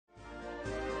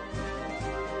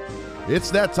It's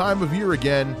that time of year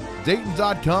again.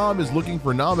 Dayton.com is looking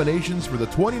for nominations for the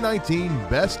 2019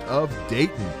 Best of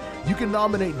Dayton. You can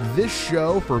nominate this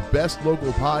show for Best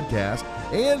Local Podcast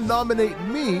and nominate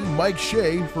me, Mike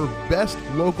Shea, for Best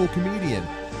Local Comedian.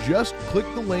 Just click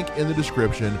the link in the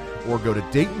description or go to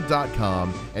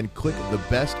Dayton.com and click the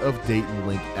Best of Dayton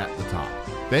link at the top.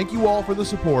 Thank you all for the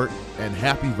support and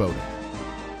happy voting.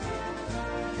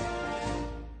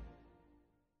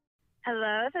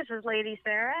 Hello, this is Lady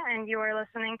Sarah, and you are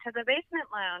listening to The Basement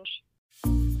Lounge.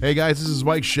 Hey guys, this is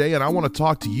Mike Shea, and I want to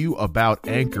talk to you about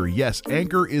Anchor. Yes,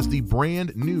 Anchor is the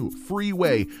brand new free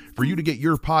way for you to get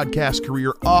your podcast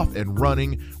career off and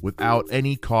running without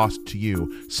any cost to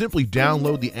you. Simply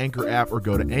download the Anchor app or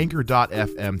go to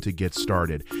anchor.fm to get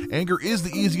started. Anchor is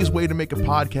the easiest way to make a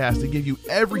podcast and give you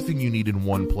everything you need in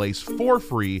one place for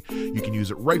free. You can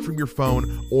use it right from your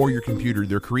phone or your computer.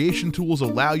 Their creation tools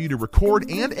allow you to record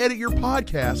and edit your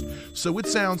podcast so it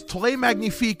sounds très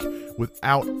magnifique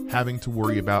without having to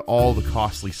worry about all the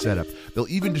costly setup. They'll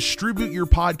even distribute your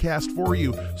podcast for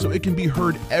you so it can be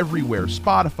heard everywhere.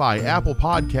 Spotify, Apple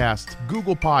Podcasts,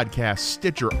 Google Podcasts,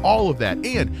 Stitcher, all of that.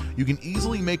 And you can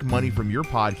easily make money from your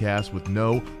podcast with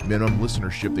no minimum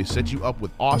listenership. They set you up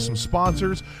with awesome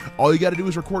sponsors. All you got to do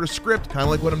is record a script, kind of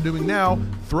like what I'm doing now,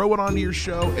 throw it onto your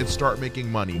show, and start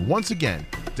making money. Once again,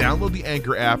 download the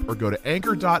Anchor app or go to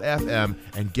anchor.fm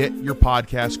and get your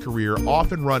podcast career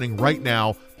off and running right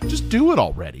now. Just do it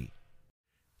already.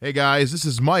 Hey guys, this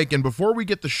is Mike, and before we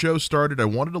get the show started, I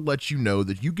wanted to let you know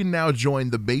that you can now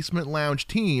join the Basement Lounge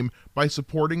team by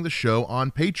supporting the show on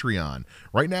Patreon.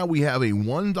 Right now, we have a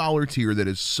 $1 tier that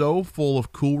is so full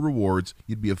of cool rewards,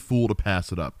 you'd be a fool to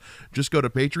pass it up. Just go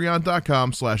to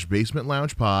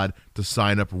patreon.com/basementloungepod to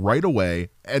sign up right away.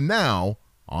 And now,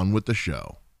 on with the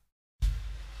show.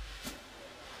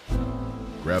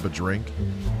 Grab a drink,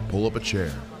 pull up a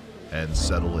chair, and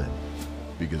settle in,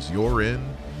 because you're in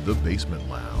the Basement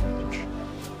Lounge.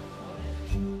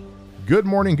 Good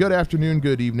morning, good afternoon,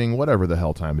 good evening, whatever the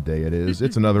hell time of day it is.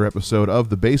 It's another episode of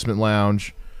the Basement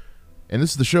Lounge, and this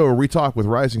is the show where we talk with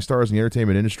rising stars in the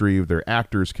entertainment industry, with their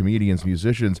actors, comedians,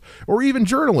 musicians, or even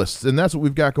journalists, and that's what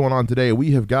we've got going on today.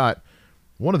 We have got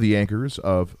one of the anchors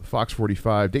of Fox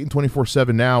 45, Dayton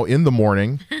 24/7 now in the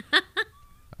morning.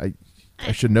 I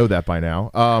should know that by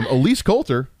now. Elyse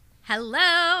Coulter. Hello.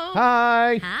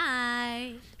 Hi.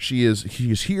 Hi. She is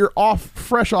here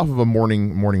fresh off of a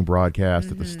morning broadcast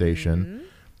at the station,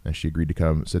 and she agreed to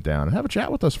come sit down and have a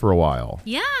chat with us for a while.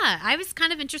 Yeah, I was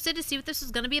kind of interested to see what this was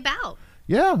going to be about.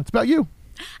 Yeah, it's about you.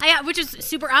 Which is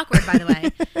super awkward, by the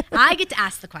way. I get to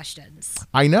ask the questions.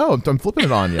 I know. I'm flipping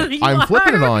it on you. I'm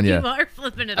flipping it on you. You are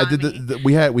flipping it on me.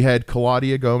 We had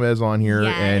Claudia Gomez on here,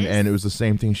 yes. and it was the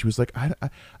same thing. She was like, I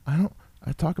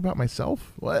talk about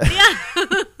myself? What? Yeah.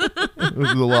 It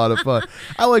was a lot of fun.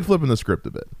 I like flipping the script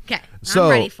a bit. Okay, I'm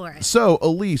ready for it. So,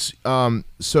 Elyse,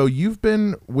 so you've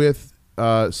been with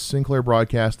Sinclair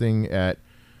Broadcasting at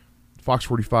Fox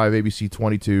 45, ABC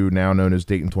 22, now known as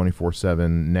Dayton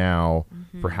 24/7 now,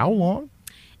 for how long?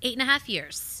 8.5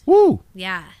 years. Woo!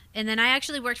 Yeah, and then I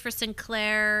actually worked for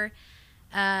Sinclair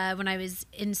when I was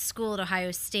in school at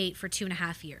Ohio State for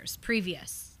 2.5 years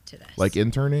previous to this. Like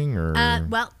interning or?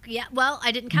 Well,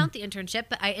 I didn't count the internship,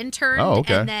 but I interned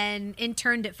and then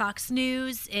interned at Fox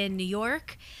News in New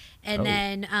York. And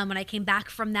then when I came back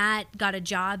from that, got a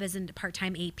job as a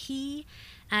part-time AP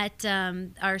at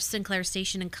our Sinclair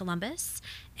station in Columbus,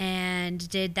 and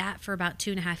did that for about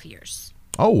 2.5 years.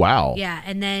 Oh, wow. Yeah,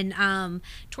 and then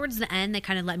towards the end, they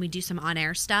kind of let me do some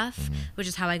on-air stuff, which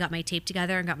is how I got my tape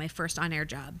together and got my first on-air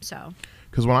job. So,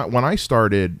 because when I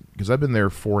started, because I've been there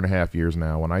 4.5 years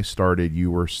now. When I started,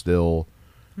 you were still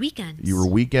weekends. You were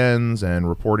weekends and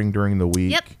reporting during the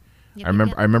week. Yep. I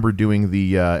remember doing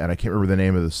the and I can't remember the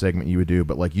name of the segment you would do,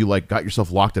 but you got yourself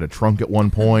locked in a trunk at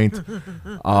one point.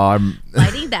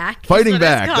 Fighting back.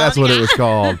 That's what it was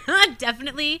called.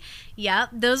 Definitely. Yeah.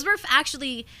 Those were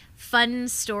actually fun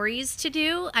stories to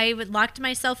do. I locked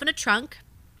myself in a trunk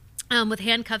with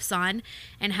handcuffs on,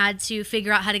 and had to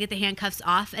figure out how to get the handcuffs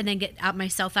off and then get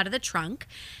myself out of the trunk.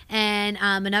 And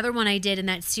another one I did in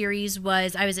that series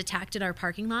was I was attacked in our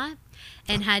parking lot.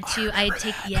 And I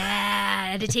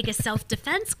had to take a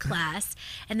self-defense class,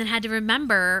 and then had to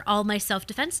remember all my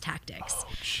self-defense tactics.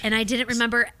 And I didn't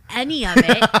remember any of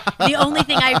it. The only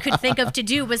thing I could think of to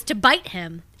do was to bite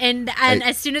him. And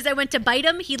as soon as I went to bite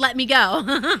him, he let me go.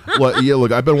 Well, yeah,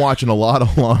 look, I've been watching a lot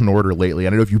of Law & Order lately.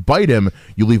 And I know if you bite him,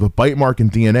 you leave a bite mark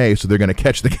in DNA, so they're going to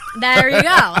catch the guy. There you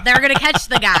go. They're going to catch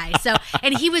the guy. So,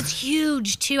 and he was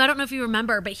huge, too. I don't know if you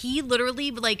remember, but he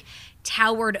literally,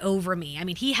 towered over me. I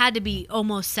mean, he had to be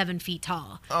almost 7 feet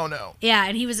tall. Oh no. Yeah,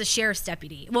 and he was a sheriff's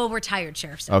deputy. Well, retired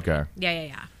sheriff's deputy. Okay.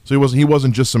 Yeah. So he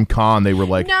wasn't just some con. They were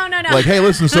like, No. Like, hey,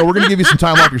 listen, so we're going to give you some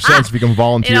time off your sentence if you can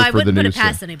volunteer I for the wouldn't put news. it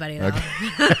past anybody, though. Okay.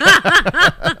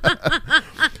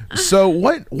 So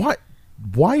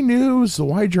why news?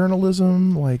 Why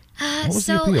journalism? Like, what was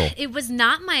the appeal? It was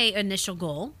not my initial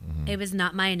goal. Mm-hmm. It was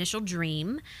not my initial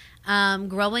dream.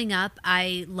 Growing up,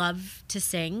 I loved to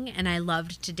sing and I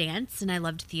loved to dance and I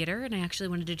loved theater, and I actually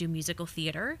wanted to do musical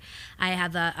theater. I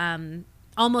have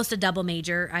almost a double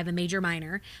major. I have a major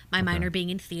minor, my minor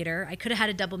being in theater. I could have had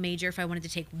a double major if I wanted to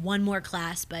take one more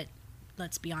class, but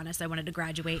let's be honest, I wanted to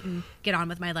graduate and get on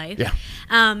with my life. Yeah.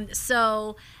 I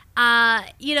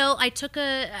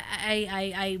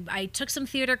took some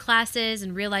theater classes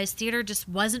and realized theater just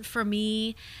wasn't for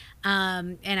me.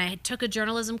 And I took a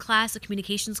journalism class, a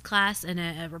communications class, and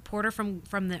a reporter from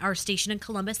our station in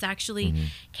Columbus actually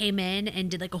came in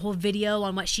and did like a whole video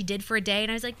on what she did for a day.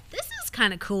 And I was like, this is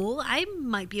kind of cool. I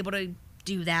might be able to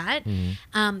do that.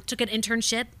 Took an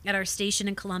internship at our station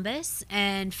in Columbus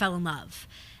and fell in love.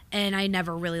 And I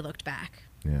never really looked back.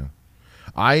 Yeah.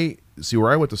 I see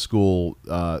where I went to school,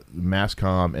 mass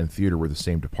comm and theater were the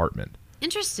same department.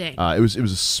 Interesting. It was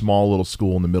a small little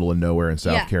school in the middle of nowhere in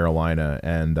South Carolina,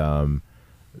 and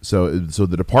so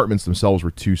the departments themselves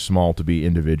were too small to be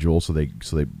individual, so they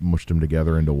mushed them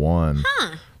together into one.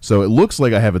 Huh. So it looks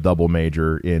like I have a double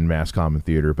major in mass comm and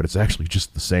theater, but it's actually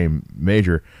just the same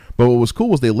major. But what was cool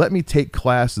was they let me take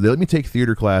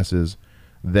theater classes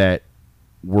that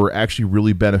were actually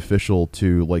really beneficial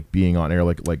to like being on air,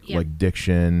 like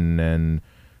diction and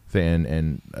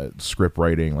script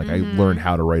writing. Like I learned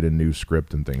how to write a new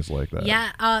script and things like that.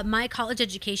 Yeah, my college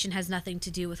education has nothing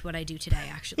to do with what I do today,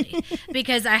 actually,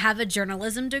 because I have a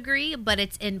journalism degree, but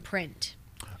it's in print.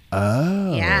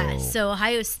 Oh. Yeah, so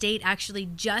Ohio State actually,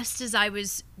 just as I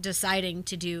was deciding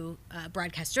to do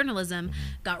broadcast journalism,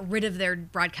 got rid of their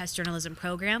broadcast journalism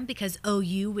program because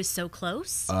OU was so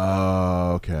close.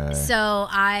 Oh, okay. So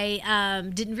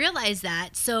I didn't realize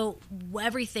that. So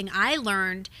everything I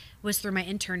learned was through my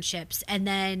internships. And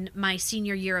then my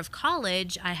senior year of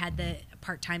college, I had the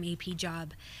part-time AP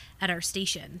job at our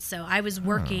station. So I was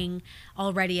working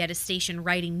already at a station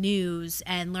writing news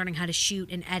and learning how to shoot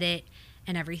and edit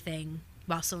and everything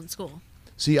while still in school.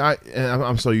 See,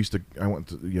 I'm so used to. I went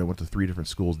to 3 different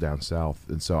schools down south,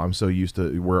 and so I'm so used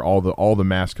to where all the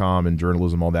mass comm and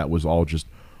journalism, all that was all just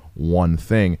one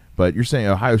thing. But you're saying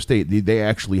Ohio State, they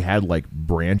actually had like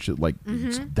branches, like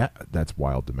that's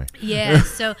wild to me. Yeah.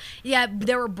 So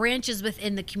there were branches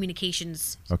within the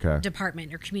communications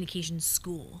department or communications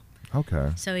school.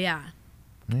 Okay. So yeah.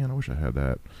 Man, I wish I had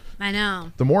that. I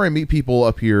know. The more I meet people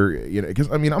up here, because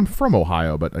I mean I'm from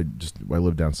Ohio, but I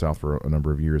lived down south for a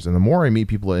number of years, and the more I meet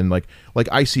people in like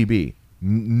ICB,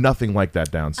 nothing like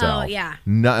that down south. Oh yeah.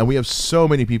 And we have so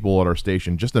many people at our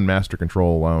station, just in Master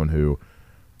Control alone, who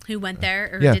went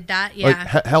there or did that. Yeah.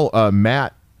 Like hell,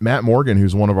 Matt Morgan,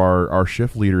 who's one of our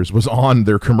shift leaders, was on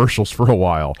their commercials for a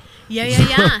while.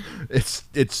 Yeah. It's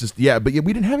just but we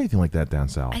didn't have anything like that down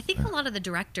south. I think a lot of the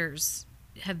directors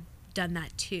have done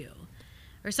that too,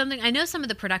 or something. I know some of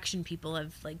the production people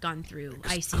have like gone through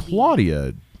ICB.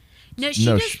 Claudia. No, she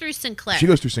goes through Sinclair. She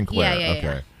goes through Sinclair. Yeah.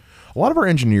 Okay. A lot of our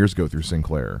engineers go through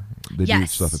Sinclair. They do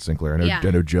stuff at Sinclair. I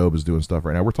know Job is doing stuff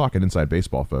right now. We're talking inside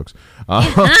baseball, folks.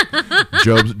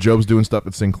 Job's doing stuff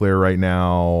at Sinclair right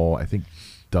now. I think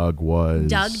Doug was.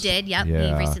 Doug did. Yep.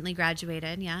 Yeah. He recently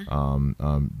graduated. Yeah.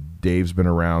 Dave's been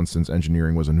around since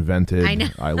engineering was invented. I know.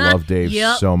 I love Dave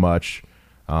so much.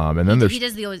 And then he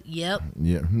does the always yeah.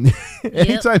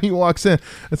 Anytime he walks in,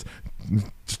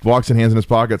 just walks in, hands in his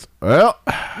pockets. Well,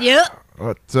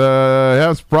 but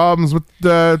has problems with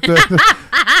yes,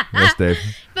 Dave.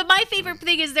 But my favorite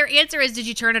thing is their answer is, "Did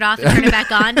you turn it off and turn it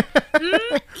back on?"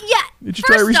 Yeah. Did you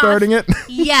try restarting it?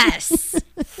 Yes.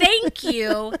 Thank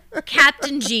you,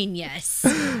 Captain Genius.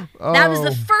 That was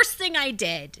the first thing I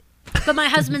did. But my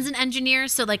husband's an engineer,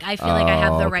 so like I feel like I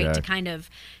have the right to kind of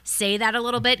say that a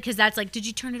little bit, because that's like, did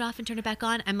you turn it off and turn it back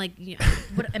on? I'm like,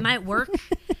 what, am I at work?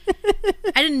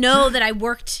 I didn't know that I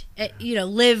worked at,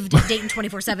 lived Dayton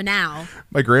 24/7 now.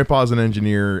 My grandpa's an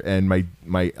engineer, and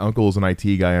my uncle's an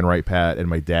IT guy in Wright Pat, and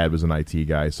my dad was an IT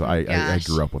guy, so I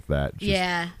grew up with that.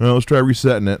 Well, let's try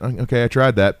resetting it. Okay, I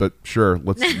tried that, but sure,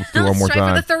 let's do one more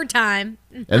time. For the third time.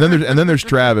 And then there's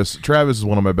Travis. Travis is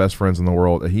one of my best friends in the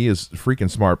world. He is freaking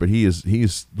smart, but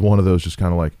he's one of those just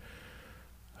kind of like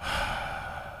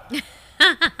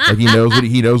like he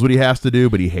knows what he has to do,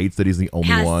 but he hates that he's the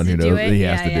only one who knows that he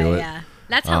has to do it. Yeah.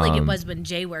 That's how like it was when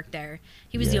Jay worked there.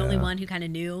 He was the only one who kind of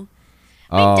knew.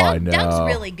 I know. Doug's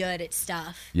really good at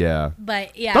stuff. Yeah.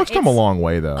 But yeah, Doug's come a long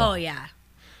way though. Oh yeah.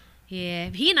 Yeah,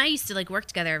 he and I used to like work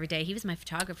together every day. He was my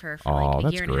photographer for Oh, like a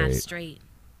that's year and a half great. straight.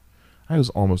 I was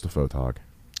almost a photog.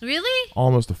 Really?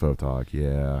 Almost a photog,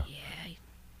 yeah. Yeah.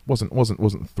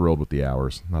 Wasn't thrilled with the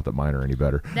hours. Not that mine are any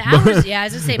better. The hours, yeah, I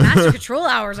was gonna say master control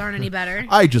hours aren't any better.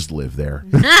 I just live there.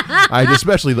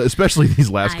 especially these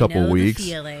last couple weeks. The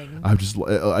feeling. I've just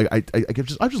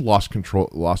I've just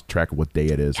lost track of what day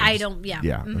it is.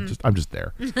 Yeah. I'm just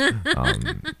there.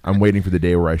 I'm waiting for the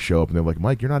day where I show up and they're like,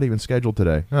 Mike, you're not even scheduled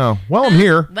today. Oh, well, I'm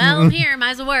here. Well, I'm here. Might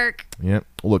as well work. Yeah.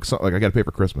 Look, I got to pay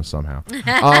for Christmas somehow.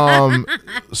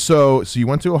 So you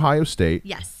went to Ohio State.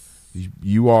 Yes.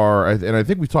 You are, and I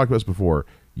think we've talked about this before.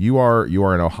 You are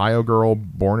an Ohio girl,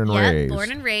 born and raised.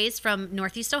 Born and raised from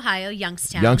Northeast Ohio,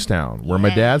 Youngstown. Youngstown, where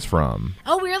my dad's from.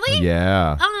 Oh, really?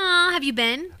 Yeah. Have you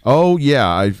been? Oh, yeah.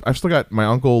 I've still got, my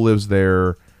uncle lives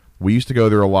there. We used to go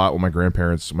there a lot when my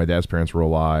dad's parents were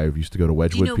alive. Used to go to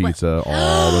Wedgwood Pizza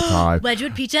all the time.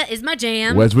 Wedgwood Pizza is my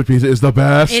jam. Wedgwood Pizza is the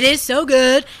best. It is so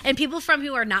good. And people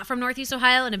who are not from Northeast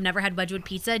Ohio and have never had Wedgwood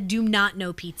Pizza do not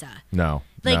know pizza. No.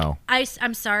 Like, no.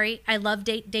 I'm sorry. I love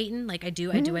Dayton. Like, I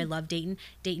do. I love Dayton.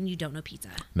 Dayton, you don't know pizza.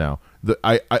 No.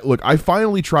 I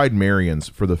finally tried Marion's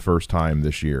for the first time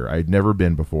this year. I'd never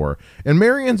been before. And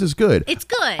Marion's is good. It's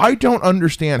good. I don't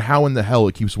understand how in the hell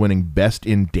it keeps winning Best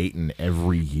in Dayton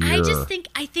every year.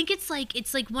 I think it's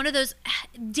like one of those.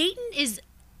 Dayton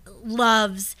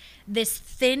loves this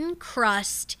thin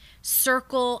crust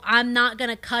circle. I'm not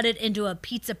gonna cut it into a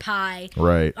pizza pie.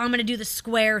 Right. I'm gonna do the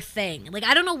square thing. Like,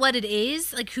 I don't know what it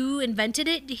is, like who invented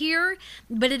it here,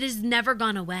 but it has never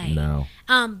gone away. No.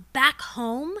 Back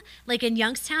home, like in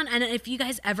Youngstown, and if you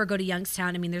guys ever go to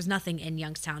Youngstown, I mean, there's nothing in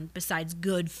Youngstown besides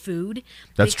good food.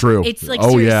 That's true. It's like,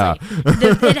 oh seriously, yeah.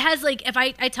 It has like, if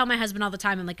I tell my husband all the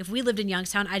time, I'm like, if we lived in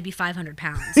Youngstown, I'd be 500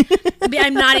 pounds.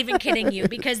 I'm not even kidding you,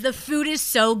 because the food is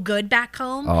so good back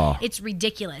home. Oh. It's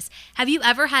ridiculous. Have you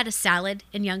ever had a salad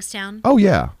in Youngstown? Oh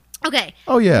yeah. Okay.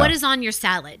 Oh yeah. What is on your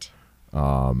salad?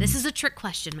 This is a trick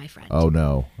question, my friend. Oh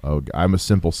no. Oh, I'm a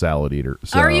simple salad eater.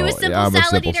 So Are you a simple I'm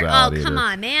salad a eater? salad Come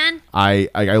on, man. I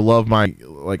love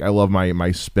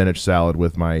my spinach salad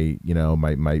with my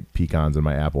my pecans and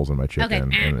my apples and my chicken.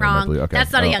 Okay, and wrong. my okay.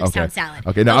 That's not a Youngstown okay. salad.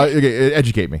 Okay, no, okay,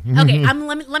 educate me. Okay,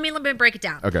 let me break it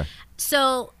down. Okay.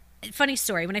 So, funny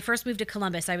story. When I first moved to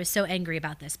Columbus, I was so angry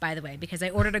about this, by the way, because I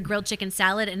ordered a grilled chicken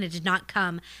salad and it did not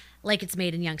come like it's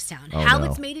made in Youngstown.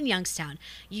 It's made in Youngstown.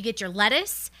 You get your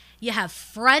lettuce, you have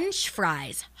French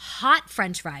fries, hot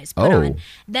French fries put on.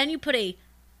 Then you put a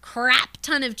crap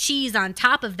ton of cheese on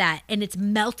top of that, and it's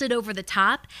melted over the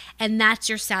top, and that's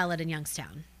your salad in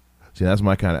Youngstown. See, that's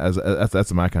my kind of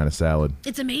that's my kind of salad.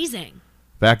 It's amazing.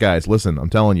 Fat guys, listen,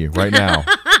 I'm telling you right now.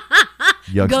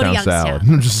 Youngstown salad.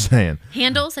 I'm just saying.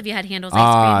 Handles? Have you had Handles ice cream?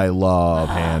 I love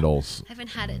Handles. I haven't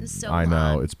had it in so long. I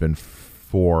know. It's been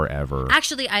forever.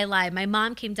 Actually, I lied. My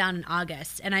mom came down in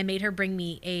August, and I made her bring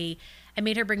me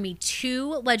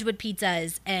 2 Wedgwood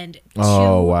pizzas and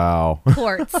 2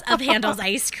 quarts of Handel's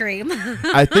ice cream.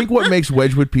 I think what makes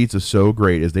Wedgwood pizza so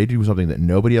great is they do something that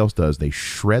nobody else does. They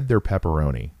shred their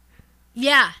pepperoni.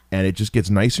 Yeah. And it just gets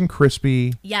nice and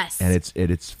crispy. Yes. And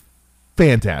it's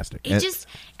fantastic.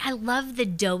 I love the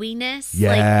doughiness.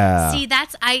 Yeah.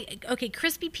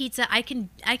 Crispy pizza,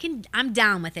 I'm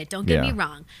down with it. Don't get me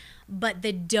wrong. But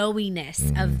the doughiness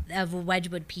of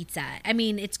Wedgwood pizza, I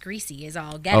mean, it's greasy as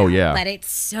all get out, but it's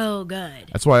so good.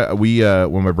 That's why we,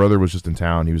 when my brother was just in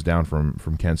town, he was down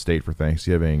from Kent State for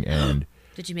Thanksgiving. And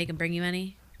did you make him bring you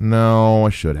any? No,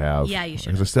 I should have. Yeah, you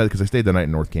should. Because I stayed the night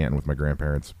in North Canton with my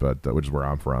grandparents, but which is where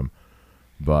I'm from.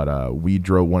 But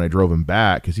when I drove him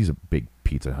back, because he's a big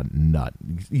pizza nut.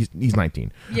 He's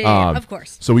 19. Yeah, of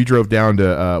course. So we drove down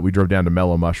to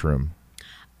Mellow Mushroom.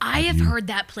 I have heard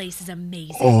that place is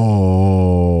amazing.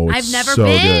 Oh, I've never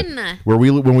been. Good.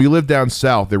 When we lived down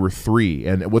south, there were 3,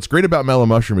 and what's great about Mellow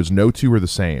Mushroom is no 2 are the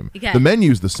same. Okay. The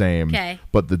menu's the same,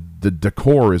 but the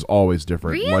decor is always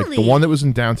different. Really? Like the one that was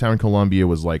in downtown Columbia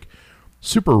was like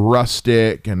super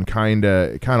rustic and kind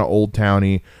of old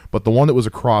towny, but the one that was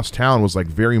across town was like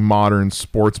very modern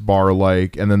sports bar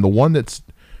like, and then the one that's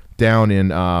down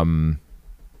in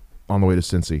on the way to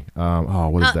Cincy.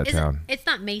 What is that town? It's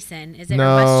not Mason, is it?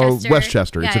 No, Westchester.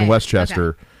 Westchester. It's in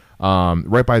Westchester,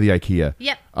 right by the IKEA.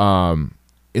 Yep.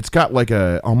 It's got like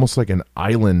almost like an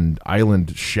island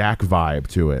shack vibe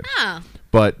to it. Oh.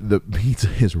 But the pizza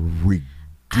is ridiculous.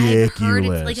 I've heard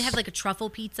it's like they have like a truffle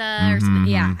pizza or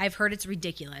something. Yeah, I've heard it's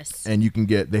ridiculous. And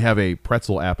they have a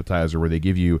pretzel appetizer where they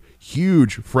give you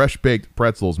huge fresh baked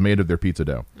pretzels made of their pizza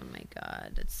dough. Oh my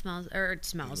god, it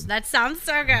smells. That sounds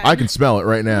so good. I can smell it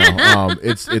right now.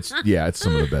 It's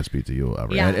some of the best pizza you'll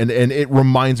ever. Yeah. And it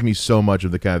reminds me so much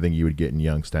of the kind of thing you would get in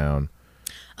Youngstown.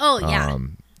 Oh yeah.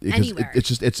 anywhere.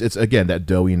 It's again that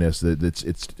doughiness that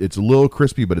it's a little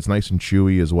crispy, but it's nice and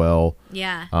chewy as well.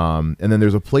 Yeah. And then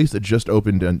there's a place that just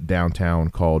opened in downtown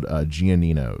called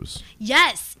Giannino's.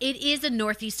 Yes, it is a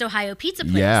Northeast Ohio pizza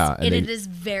place. Yeah, and it is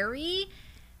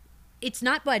it's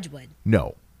not Wedgwood.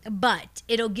 No. But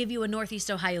it'll give you a Northeast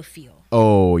Ohio feel.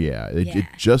 Oh yeah, it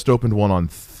just opened one on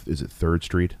is it 3rd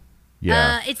Street?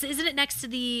 Yeah. Isn't it next to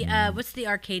the what's the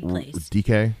arcade place?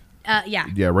 DK. Yeah.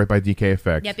 Yeah, right by DK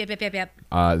Effect.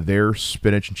 Yep. Their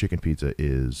spinach and chicken pizza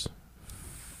is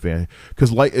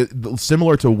because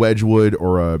similar to Wedgwood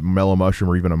or a Mellow Mushroom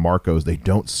or even a Marco's, they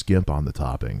don't skimp on the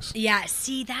toppings. Yeah,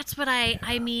 see, that's what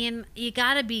I mean. You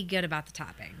gotta be good about the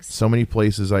toppings. So many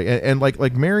places and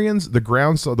like Marion's,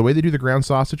 the way they do the ground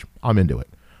sausage, I'm into it.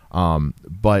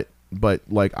 But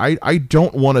like I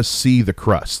don't want to see the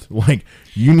crust. Like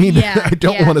you need, I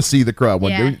don't want to see the crust.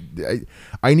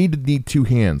 I need 2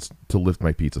 hands to lift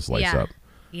my pizza slice up.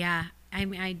 Yeah, I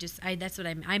miss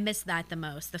that the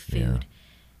most. The food.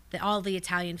 All the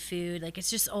Italian food, like it's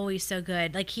just always so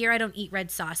good. Like here, I don't eat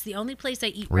red sauce. The only place I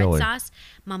eat red sauce,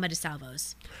 Mama de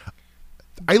Salvo's.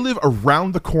 I live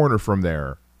around the corner from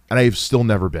there, and I've still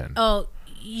never been. Oh,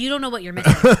 you don't know what you're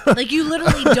missing. Like you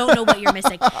literally don't know what you're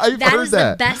missing. That is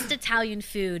the best Italian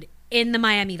food in the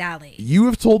Miami Valley. You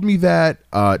have told me that.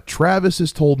 Travis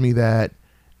has told me that,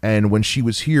 and when she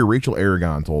was here, Rachel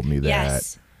Aragon told me that.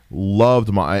 Yes. Loved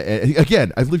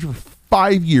again. I've lived here for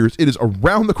 5 years. It is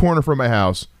around the corner from my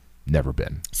house. Never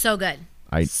been. So good.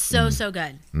 So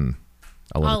good.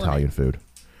 I love Italian food.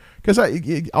 Because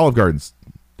Olive Garden's,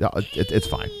 it's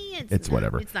fine. It's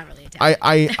whatever. It's not really Italian.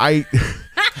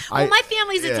 Well, my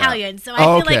family's Italian, so I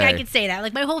feel like I could say that.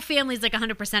 Like my whole family's like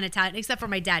 100% Italian, except for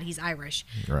my dad. He's Irish,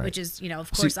 which is,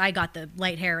 of course, I got the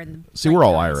light hair and. We're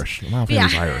all Irish. My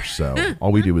family's Irish, so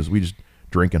all we do is we just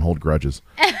drink and hold grudges.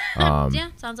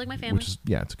 Sounds like my family. Which is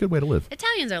it's a good way to live.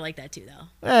 Italians are like that too,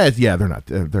 though.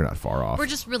 They're not far off. We're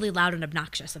just really loud and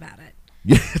obnoxious about it.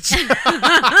 Yes.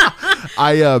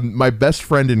 My best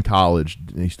friend in college,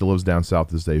 he still lives down south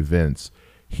this day, Vince.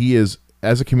 He is,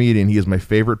 as a comedian, he is my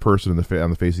favorite person on the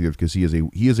face of the earth because he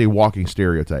is a walking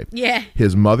stereotype. Yeah.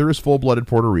 His mother is full-blooded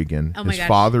Puerto Rican. Oh my gosh.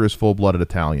 Father is full-blooded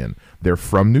Italian. They're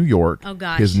from New York. Oh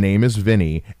gosh. His name is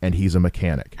Vinny, and he's a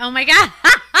mechanic. Oh my god.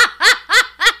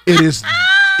 It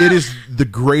is the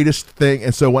greatest thing.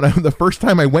 And so the first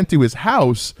time I went to his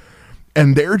house,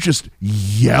 and they're just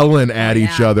yelling at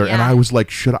each other, and I was like,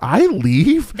 should I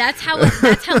leave? That's how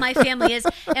my family is.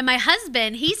 And my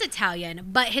husband, he's Italian,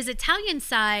 but his Italian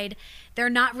side, they're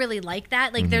not really like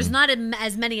that. Like there's not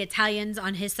as many Italians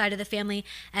on his side of the family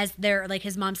as there, like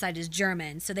his mom's side is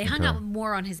German. So they hung out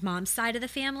more on his mom's side of the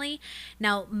family.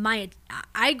 Now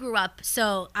I grew up,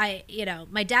 so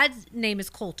my dad's name is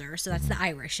Coulter, so that's the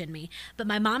Irish in me. But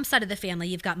my mom's side of the family,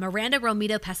 you've got Miranda,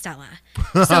 Romito, Pastella.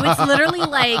 So it's literally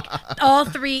like all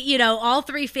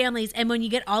three families. And when you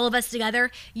get all of us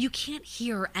together, you can't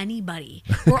hear anybody.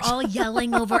 We're all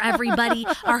yelling over everybody.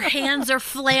 Our hands are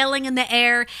flailing in the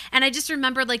air. And I just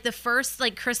remember like the first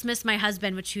like Christmas my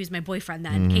husband, which he was my boyfriend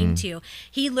then, came to,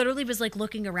 he literally was like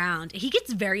looking around. He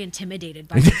gets very intimidated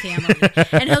by the family.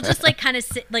 And he'll just like kind of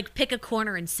sit, like pick a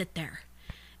corner and sit there.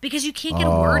 Because you can't get a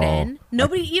word in.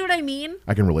 Nobody, you know what I mean?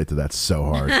 I can relate to that so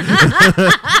hard.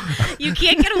 You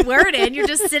can't get a word in. You're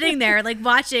just sitting there like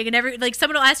watching, and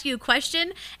someone will ask you a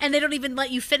question and they don't even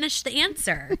let you finish the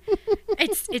answer.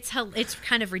 It's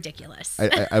kind of ridiculous.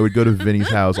 I would go to Vinny's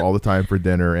house all the time for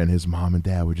dinner, and his mom and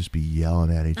dad would just be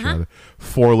yelling at each other,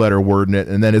 4-letter word in it,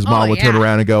 and then his mom would turn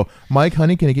around and go, "Mike,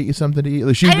 honey, can I get you something to eat?"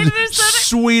 Like, she was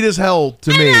sweet as hell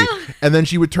to me, and then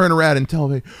she would turn around and tell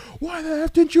me, "Why the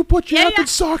F didn't you put your effing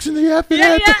socks in the effing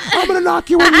head? I'm gonna knock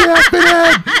you in the effing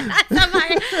head."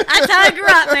 That's how I grew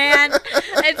up, man.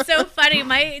 It's so funny.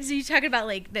 So you talking about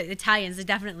like the Italians, they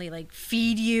definitely like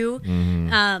feed you.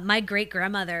 My great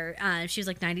grandmother, she was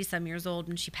like 90-some years old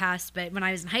when she passed, but when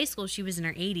I was in high school, she was in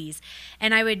her 80s,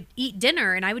 and I would eat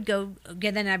dinner, and I would go,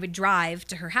 then I would drive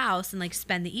to her house and like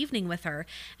spend the evening with her,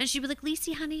 and she'd be like,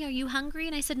 "Lacey, honey, are you hungry?"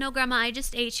 And I said, "No, Grandma, I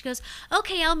just ate." She goes,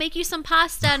 "Okay, I'll make you some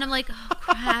pasta." And I'm like, "Oh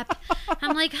crap."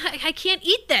 I'm like, I can't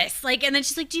eat this. Like, and then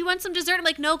she's like, "Do you want some dessert?" I'm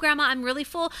like, "No, Grandma, I'm really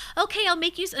full." "Okay, I'll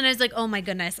make you." And I was like, oh my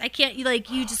goodness, I can't.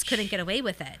 You just couldn't get away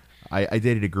with it. I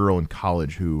dated a girl in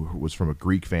college who was from a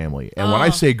Greek family, and when I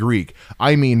say Greek,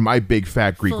 I mean my big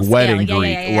fat Greek wedding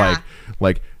Greek.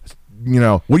 Like,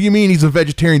 what do you mean he's a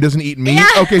vegetarian, doesn't eat meat?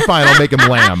 Okay, fine, I'll make him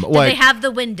lamb. Like, they have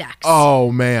the Windex.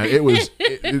 Oh man,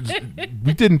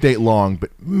 we didn't date long,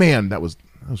 but man, those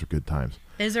were good times.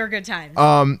 Those are good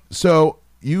times. So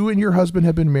you and your husband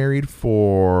have been married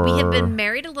for... We have been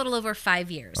married a little over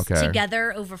 5 years. Okay.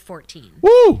 Together over 14.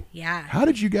 Woo! Yeah. How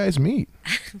did you guys meet?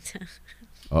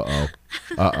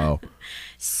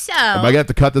 So am I gonna have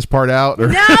to cut this part out? Or?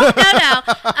 No.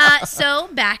 So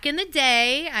back in the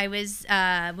day, I was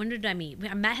when did I meet?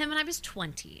 I met him when I was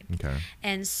 20. Okay.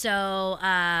 And so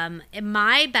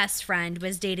my best friend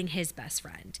was dating his best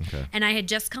friend. Okay. And I had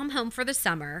just come home for the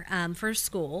summer for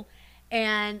school.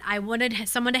 And I wanted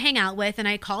someone to hang out with. And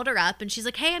I called her up. And she's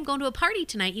like, hey, I'm going to a party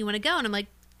tonight. You want to go? And I'm like,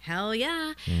 hell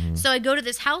yeah. Mm-hmm. So I go to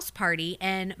this house party.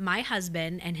 And my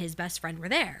husband and his best friend were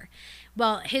there.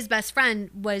 Well, his best friend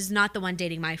was not the one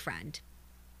dating my friend.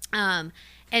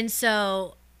 And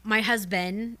so my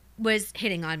husband was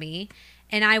hitting on me,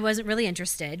 and I wasn't really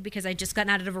interested because I just gotten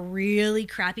out of a really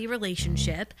crappy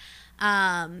relationship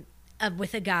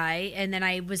with a guy. And then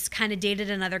I was kind of dated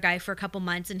another guy for a couple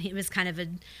months, and it was kind of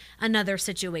another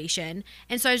situation.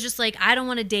 And so I was just like, I don't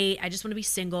want to date. I just want to be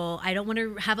single. I don't want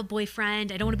to have a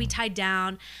boyfriend. I don't want to be tied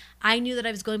down. I knew that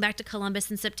I was going back to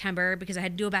Columbus in September because I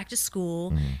had to go back to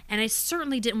school. And I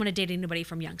certainly didn't want to date anybody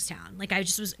from Youngstown. Like I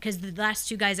just was, because the last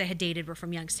two guys I had dated were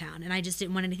from Youngstown, and I just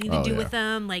didn't want anything to do with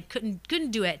them. Like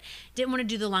couldn't do it. Didn't want to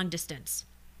do the long distance.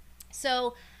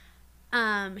 So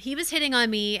he was hitting on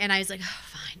me, and I was like, oh,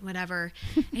 fine, whatever.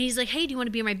 And he's like, hey, do you want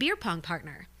to be my beer pong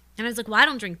partner? And I was like, well, I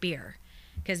don't drink beer.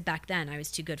 Because back then I was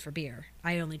too good for beer.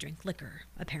 I only drink liquor,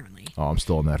 apparently. Oh, I'm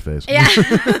still in that phase. Yeah.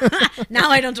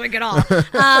 Now I don't drink at all.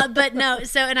 But no.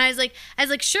 So, and I was like,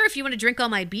 sure, if you want to drink all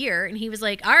my beer. And he was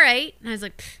like, all right. And I was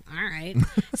like, all right.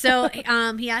 So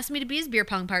he asked me to be his beer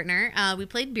pong partner. We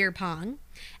played beer pong.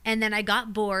 And then I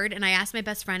got bored, and I asked my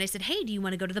best friend, I said, hey, do you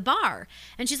want to go to the bar?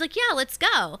 And she's like, yeah, let's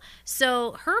go.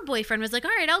 So her boyfriend was like,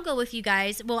 all right, I'll go with you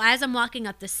guys. Well, as I'm walking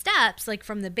up the steps, like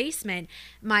from the basement,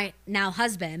 my now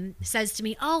husband says to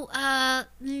me, oh,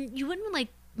 you wouldn't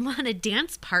want a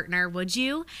dance partner, would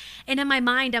you? And in my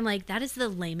mind, I'm like, that is the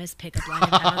lamest pickup line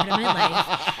I've ever heard in my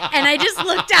life. And I just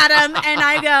looked at him, and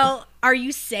I go, are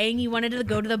you saying you wanted to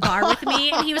go to the bar with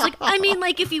me? And he was like, I mean,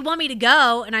 like, if you want me to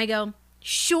go. And I go,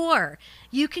 sure,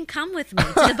 you can come with me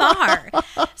to the bar.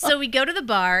 So we go to the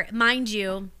bar. Mind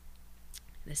you,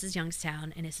 this is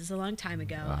Youngstown, and this is a long time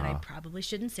ago, and I probably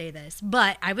shouldn't say this,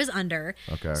 but I was under.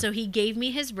 Okay. So he gave me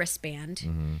his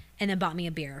wristband and then bought me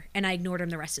a beer, and I ignored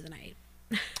him the rest of the night.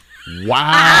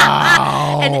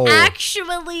 Wow. And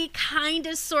actually, kind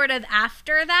of, sort of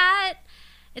after that,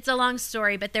 it's a long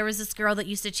story, but there was this girl that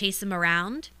used to chase him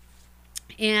around,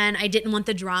 and I didn't want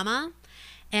the drama,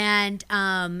 and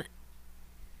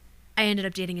I ended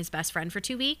up dating his best friend for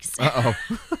 2 weeks.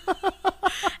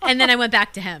 And then I went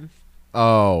back to him.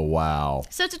 Oh, wow.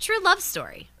 So it's a true love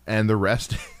story. And the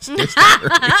rest is history.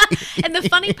 And the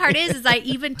funny part is I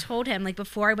even told him, like,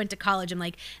 before I went to college, I'm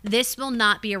like, this will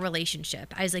not be a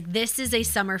relationship. I was like, this is a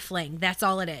summer fling. That's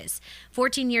all it is.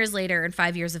 14 years later and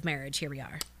 5 years of marriage, here we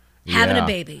are. Having a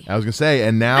baby. I was going to say,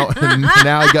 and now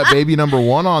I got baby number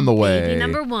one on the way. Baby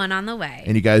number one on the way.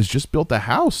 And you guys just built a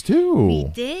house, too. We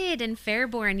did in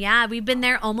Fairborn. Yeah, we've been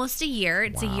there almost a year.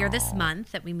 It's a year this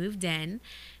month that we moved in.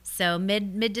 So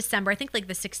mid-December, I think like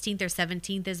the 16th or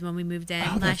 17th is when we moved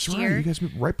in last year. You guys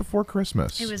moved right before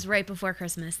Christmas. It was right before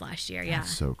Christmas last year, yeah.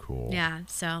 That's so cool. Yeah,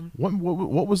 so.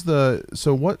 What was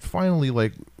what finally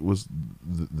like was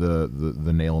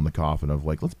the nail in the coffin of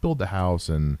like, let's build the house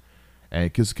and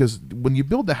because when you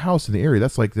build the house in the area,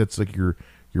 that's like you're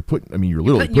putting, I mean, you're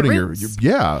literally putting your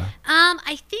yeah.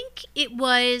 I think it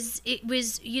was,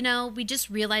 we just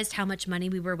realized how much money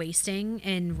we were wasting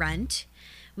in rent.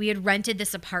 We had rented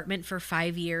this apartment for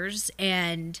 5 years,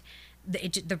 and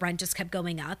the rent just kept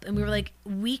going up, and we were like,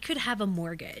 we could have a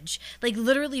mortgage. Like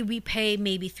literally, we pay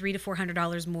maybe $300 to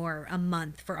 $400 more a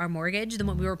month for our mortgage than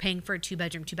what we were paying for a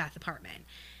 2-bedroom, 2-bath apartment.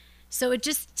 So it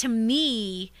just, to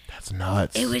me, that's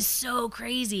nuts. It was so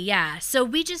crazy. Yeah. So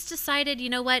we just decided, you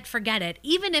know what, forget it.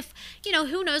 Even if,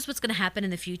 who knows what's going to happen in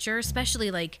the future,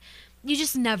 especially like, you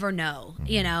just never know,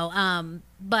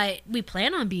 but we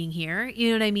plan on being here, you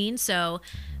know what I mean? So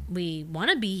we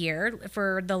want to be here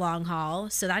for the long haul.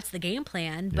 So that's the game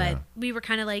plan. But we were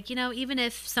kind of like, even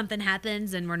if something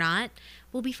happens and we're not,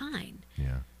 we'll be fine.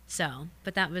 Yeah. So,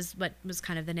 but that was what was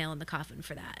kind of the nail in the coffin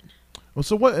for that. Well,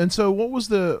 so what was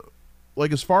the,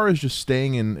 like, as far as just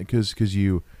staying in, because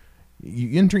you said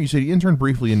you interned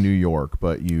briefly in New York,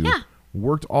 but you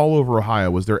worked all over Ohio.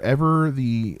 Was there ever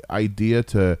the idea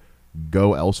to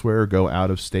go elsewhere, go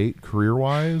out of state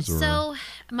career-wise? Or? So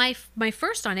my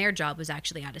first on-air job was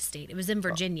actually out of state. It was in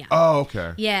Virginia. Oh,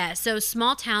 okay. Yeah, so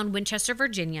small town, Winchester,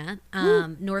 Virginia,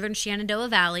 northern Shenandoah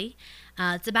Valley.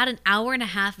 It's about an hour and a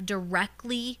half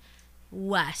directly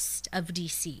west of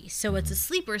DC. So it's a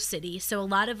sleeper city. So a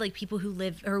lot of like people who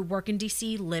live or work in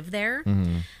DC live there.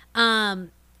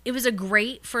 it was a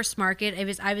great first market.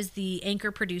 I was the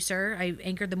anchor producer. I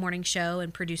anchored the morning show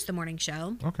and produced the morning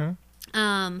show. Okay.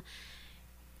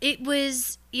 It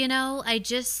was, I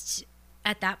just,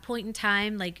 at that point in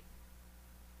time, like,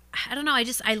 I don't know.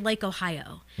 I like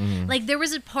Ohio. Mm-hmm. Like, there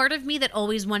was a part of me that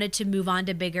always wanted to move on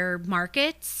to bigger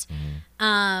markets.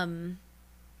 Mm-hmm.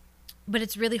 But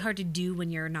it's really hard to do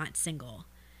when you're not single.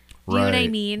 Do you know what I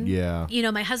mean? Yeah.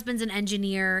 My husband's an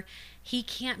engineer. He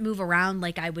can't move around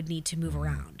like I would need to move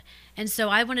around. And so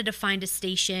I wanted to find a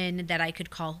station that I could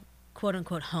call quote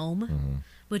unquote home,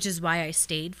 which is why I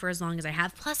stayed for as long as I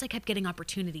have. Plus I kept getting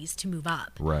opportunities to move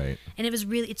up. Right. And it's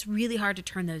really hard to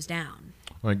turn those down.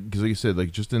 Like, because like you said,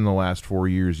 like just in the last 4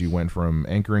 years, you went from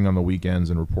anchoring on the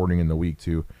weekends and reporting in the week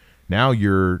to now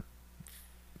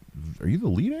are you the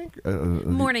lead anchor?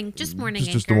 Morning anchor. Just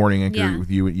the morning anchor Yeah. with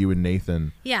you and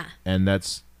Nathan. Yeah. And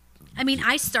that's... I mean,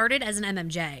 I started as an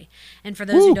MMJ. And for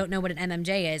those who don't know what an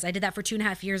MMJ is, I did that for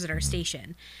 2.5 years at our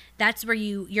station. That's where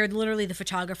you're literally the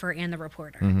photographer and the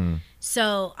reporter. Mm-hmm.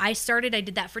 So I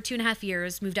did that for 2.5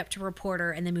 years, moved up to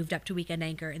reporter, and then moved up to weekend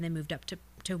anchor, and then moved up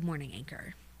to morning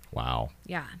anchor. Wow.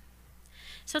 Yeah.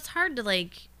 So it's hard to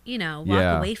walk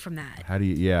away from that. How do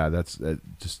you, that's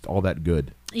just all that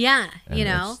good. Yeah.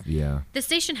 And the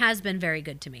station has been very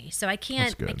good to me. So I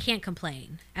can't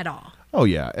complain at all. Oh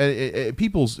yeah.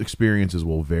 People's experiences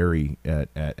will vary at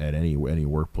any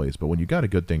workplace, but when you got a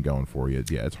good thing going for you,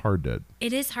 it's hard to.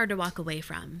 It is hard to walk away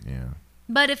from. Yeah.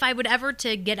 But if I would ever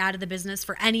to get out of the business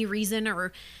for any reason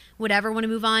or would ever want to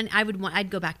move on, I'd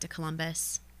go back to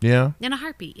Columbus. Yeah. In a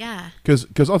heartbeat, yeah.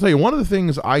 Because I'll tell you, one of the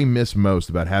things I miss most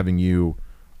about having you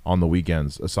on the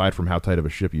weekends, aside from how tight of a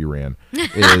ship you ran,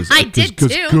 is I did too.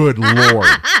 Good Lord,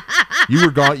 you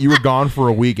were gone for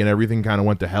a week and everything kind of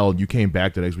went to hell, and you came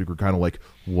back the next week. We're kind of like,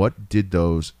 what did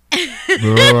those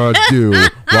do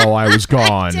while I was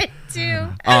gone? I did too.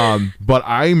 But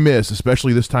I miss,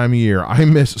 especially this time of year, I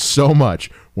miss so much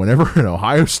whenever an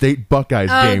Ohio State Buckeyes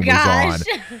game was on.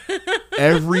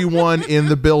 Everyone in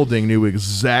the building knew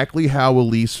exactly how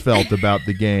Elyse felt about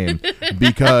the game,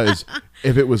 because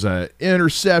if it was an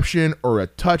interception or a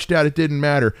touchdown, it didn't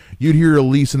matter. You'd hear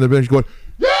Elyse in the bench going,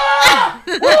 "Yeah!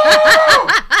 Woo!"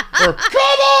 or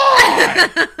 "Come on!"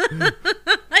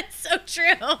 That's so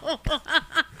true.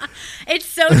 It's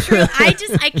so true.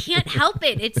 I can't help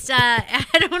it. It's I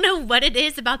don't know what it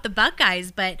is about the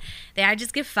Buckeyes, but I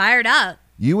just get fired up.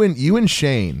 You and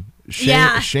Shane.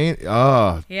 Shane.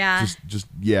 Yeah. Just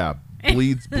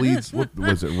bleeds. What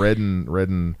was it? Red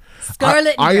and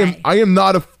Scarlet. I am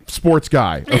not a sports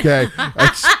guy. Okay,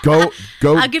 go.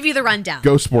 I'll give you the rundown.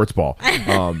 Go sports ball.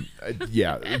 I'm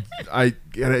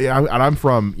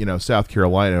from South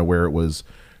Carolina, where it was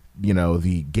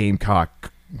the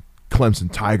Gamecock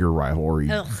Clemson Tiger rivalry.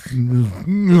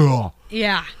 Ugh.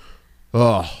 Yeah.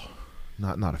 Oh,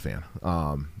 not a fan.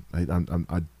 I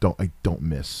don't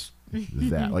miss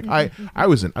that. Like I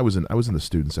was in the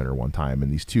student center one time,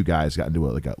 and these two guys got into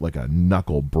like a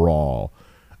knuckle brawl.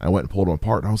 I went and pulled them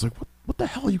apart, and I was like, what the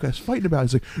hell are you guys fighting about?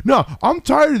 He's like, no, I'm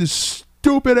tired of this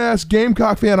stupid ass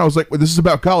Gamecock fan. I was like, this is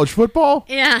about college football?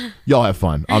 Yeah. Y'all have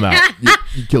fun. I'm out.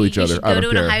 You kill each other. You should I go don't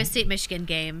to care. an Ohio State Michigan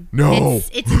game. No.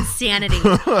 It's insanity.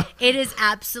 It is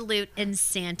absolute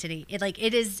insanity.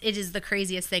 It is the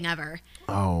craziest thing ever.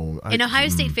 Oh. And Ohio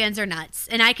State fans are nuts.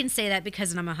 And I can say that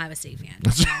because I'm an Ohio State fan.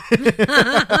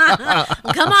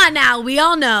 Come on now. We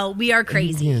all know we are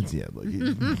crazy. It's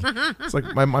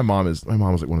like my mom was like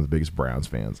one of the biggest Browns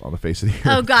fans on the face of the earth.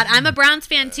 Oh God, I'm a Browns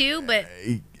fan too, but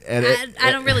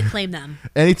I don't really claim them.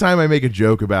 Anytime I make a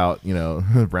joke about,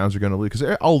 the Browns are going to lose,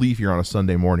 because I'll leave here on a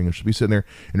Sunday morning and she'll be sitting there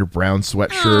in her brown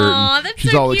sweatshirt. Aww, and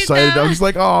she's so all excited. Though. I'm just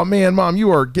like, oh man, Mom,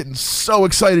 you are getting so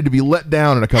excited to be let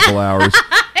down in a couple hours.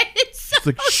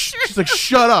 She's like,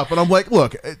 shut up. And I'm like,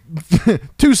 look,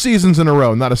 2 seasons in a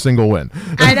row, not a single win.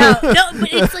 I know. No,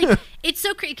 but it's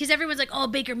so crazy because everyone's like, oh,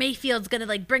 Baker Mayfield's going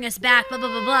to bring us back, blah, blah,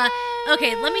 blah, blah.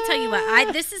 Okay, let me tell you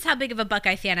what. This is how big of a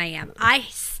Buckeye fan I am. I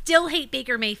still hate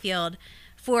Baker Mayfield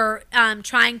for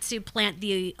trying to plant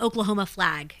the Oklahoma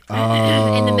flag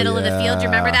in the middle of the field. Do you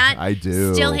remember that? I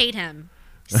do. Still hate him.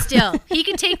 Still. He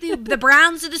could take the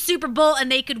Browns to the Super Bowl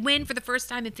and they could win for the first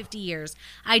time in 50 years.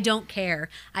 I don't care.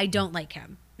 I don't like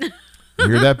him. You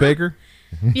hear that, Baker?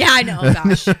 Yeah, I know. Oh,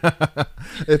 gosh.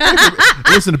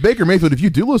 Listen to Baker Mayfield. If you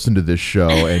do listen to this show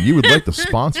and you would like to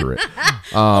sponsor it,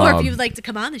 or if you would like to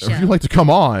come on the show, if you'd like to come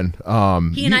on,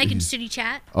 he and I can city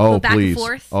chat. Oh, go back please. And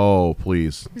forth. Oh,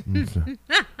 please.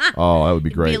 Oh, that would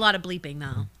be great. Be a lot of bleeping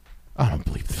though. I don't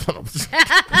bleep.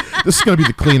 This is going to be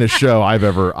the cleanest show I've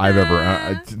ever. I don't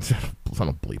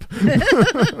bleep.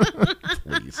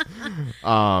 Please.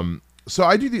 So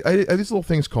I do these little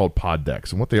things called pod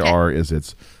decks, and what they are is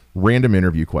it's random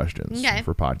interview questions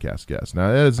for podcast guests.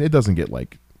 Now it doesn't get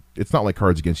like, it's not like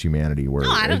Cards Against Humanity where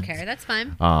I don't care. That's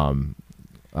fine.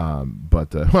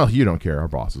 But well, you don't care. Our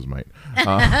bosses might.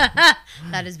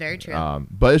 That is very true.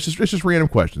 But it's just random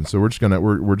questions. So we're just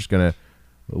gonna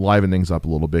liven things up a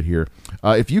little bit here.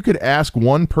 If you could ask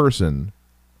one person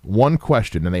one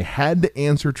question and they had to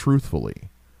answer truthfully,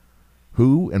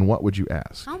 who and what would you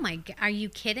ask? Oh my God, are you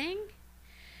kidding?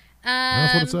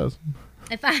 That's what it says.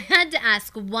 If I had to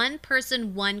ask one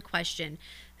person one question,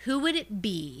 who would it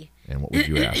be? And what would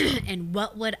you ask them? And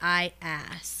what would I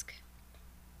ask?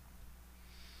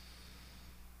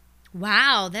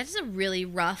 Wow, that's a really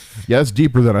rough. Yeah, it's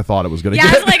deeper than I thought it was going to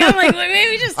get. I'm like,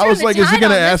 maybe just. I was like, is it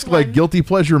going to ask like guilty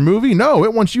pleasure movie? No,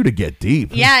 it wants you to get deep.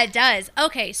 Yeah, it does.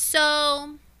 Okay,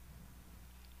 so.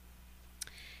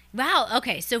 Wow.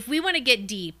 Okay, so if we want to get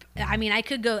deep, I mean, I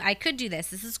could do this.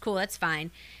 This is cool. That's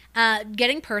fine.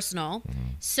 Getting personal.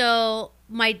 So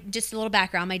just a little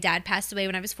background. My dad passed away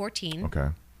when I was 14. Okay.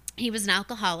 He was an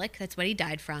alcoholic. That's what he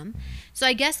died from. So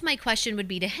I guess my question would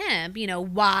be to him,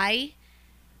 why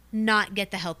not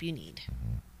get the help you need?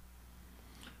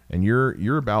 And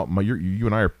you're about you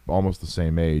and I are almost the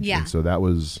same age. Yeah. And so that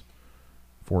was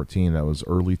 14. That was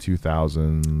early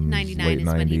 2000s, 99 late is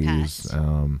 90s. when he passed.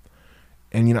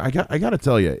 And I got to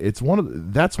tell you, that's one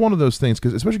of those things,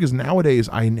 especially because nowadays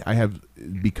I have,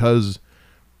 because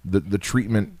the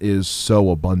treatment is so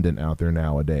abundant out there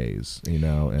nowadays, and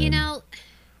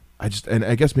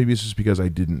I guess maybe it's just because I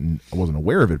wasn't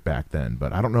aware of it back then,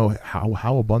 but I don't know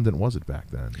how abundant was it back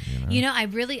then.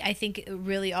 I think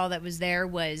really all that was there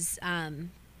was AA.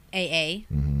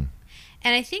 Mm-hmm.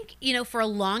 And I think, for a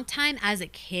long time as a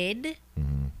kid,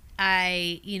 Mm-hmm.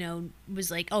 I,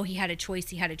 was like, oh, he had a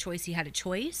choice.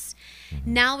 Mm-hmm.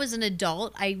 Now as an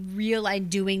adult, I realize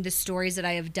doing the stories that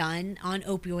I have done on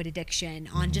opioid addiction,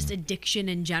 on just addiction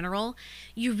in general,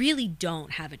 you really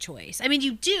don't have a choice. I mean,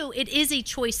 you do. It is a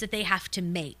choice that they have to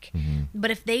make. Mm-hmm. But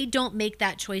if they don't make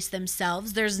that choice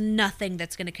themselves, there's nothing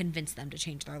that's going to convince them to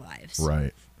change their lives.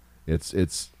 Right.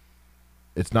 It's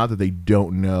not that they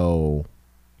don't know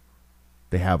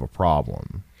they have a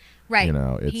problem. Right.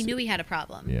 He knew he had a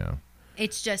problem. Yeah.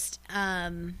 It's just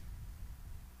the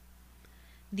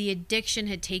addiction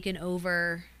had taken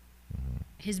over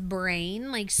his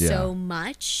brain so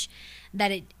much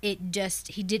that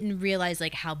he didn't realize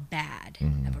how bad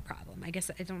of a problem. I guess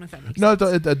I don't know if that makes sense.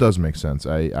 No, that does make sense.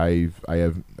 I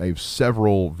have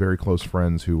several very close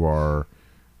friends who are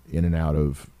in and out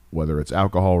of, whether it's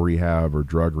alcohol rehab or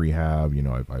drug rehab.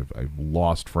 I've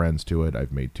lost friends to it.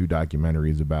 I've made 2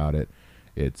 documentaries about it.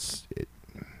 It's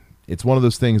one of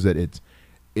those things that it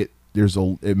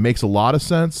makes a lot of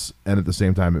sense, and at the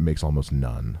same time it makes almost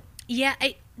none. Yeah,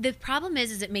 the problem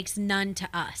is it makes none to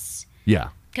us.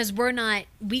 Yeah, because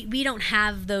we don't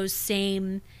have those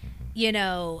same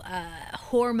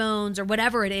hormones or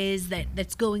whatever it is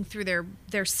that's going through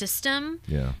their system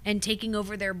and taking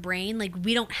over their brain.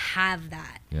 We don't have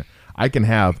that. Yeah, I can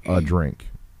have a drink,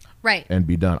 right, and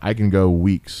be done. I can go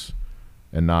weeks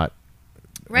and not.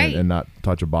 Right. And not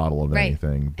touch a bottle of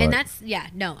anything. But. And that's,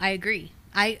 I agree.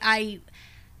 I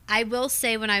will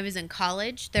say when I was in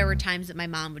college, there were times that my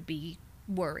mom would be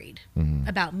worried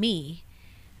about me.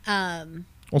 Well,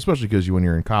 especially because when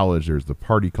you're in college, there's the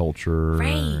party culture. Right.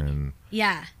 And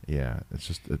yeah. Yeah. It's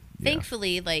just.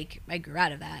 Thankfully, I grew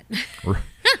out of that.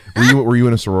 Were you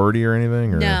in a sorority or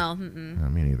anything? Or? No. No,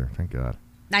 me neither. Thank God.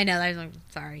 I know. I'm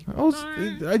sorry.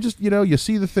 I just, you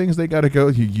see the things they got to go.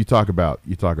 You talk about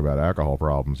alcohol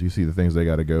problems. You see the things they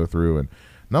got to go through, and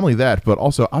not only that, but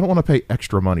also I don't want to pay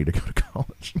extra money to go to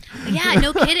college. Yeah,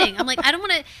 no kidding. I'm I don't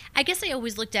want to. I guess I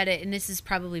always looked at it, and this is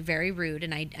probably very rude,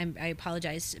 and I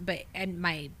apologize, and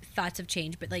my thoughts have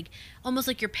changed, but almost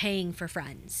like you're paying for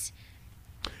friends.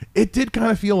 It did kind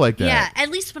of feel like that. Yeah, at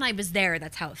least when I was there,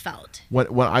 that's how it felt.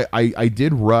 When I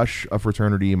did rush a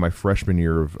fraternity in my freshman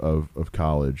year of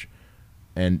college,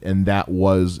 and that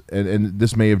was and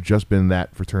this may have just been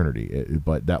that fraternity,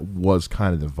 but that was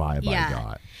kind of the vibe I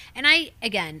got. And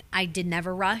I did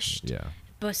never rushed. Yeah.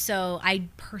 But so I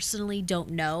personally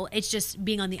don't know. It's just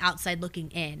being on the outside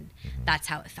looking in. That's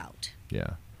how it felt.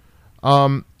 Yeah.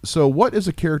 So what is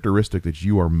a characteristic that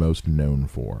you are most known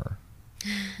for?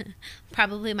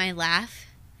 Probably my laugh.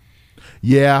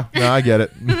 Yeah, no, I get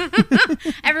it.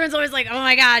 Everyone's always like, oh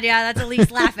my God, yeah, that's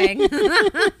Elyse laughing.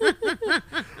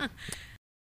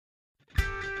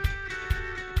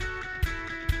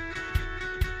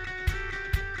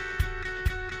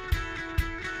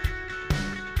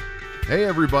 Hey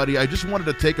everybody, I just wanted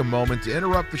to take a moment to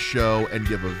interrupt the show and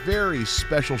give a very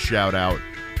special shout out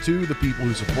to the people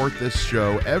who support this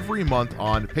show every month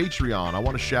on Patreon. I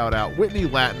want to shout out Whitney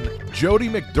Latin, Jody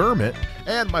McDermott,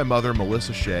 and my mother,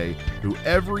 Melissa Shea, who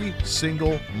every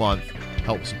single month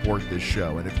help support this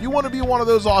show. And if you want to be one of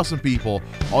those awesome people,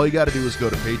 all you got to do is go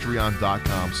to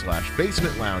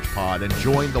patreon.com/basementloungepod and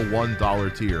join the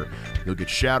 $1 tier. You'll get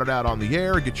shouted out on the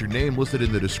air, get your name listed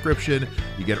in the description.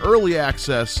 You get early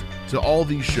access to all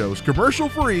these shows, commercial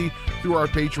free, through our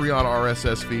Patreon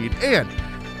RSS feed, and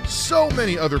so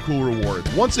many other cool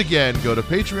rewards. Once again, go to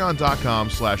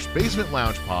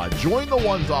patreon.com/basementloungepod, join the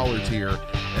 $1 tier,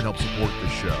 and help support the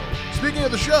show. Speaking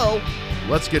of the show,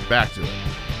 let's get back to it.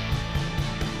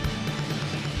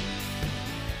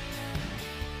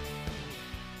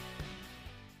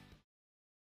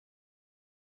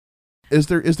 Is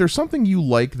there something you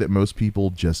like that most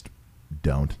people just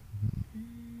don't?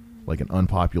 Like an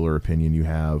unpopular opinion you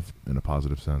have in a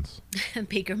positive sense?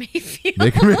 Baker Mayfield. I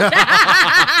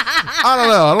don't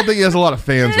know. I don't think he has a lot of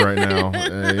fans right now.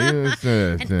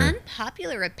 An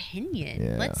unpopular opinion.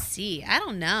 Yeah. Let's see. I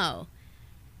don't know.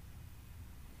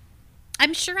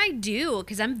 I'm sure I do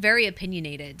because I'm very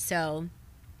opinionated. So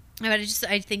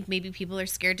I think maybe people are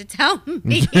scared to tell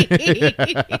me,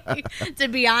 to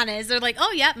be honest. They're like,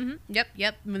 oh, yeah,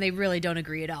 yep, when they really don't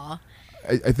agree at all.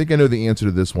 I think I know the answer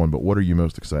to this one, but what are you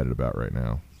most excited about right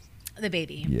now? The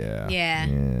baby. Yeah.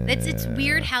 It's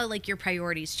weird how, like, your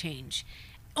priorities change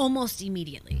almost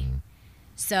immediately. Mm-hmm.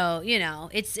 So,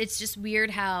 it's just weird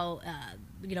how,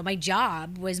 my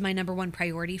job was my number one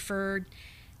priority for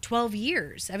 12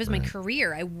 years. That was my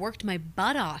career. I worked my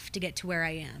butt off to get to where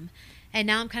I am. And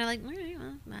now I'm kind of like, well,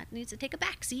 that needs to take a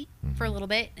backseat for a little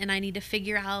bit. And I need to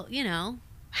figure out,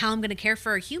 how I'm going to care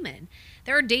for a human.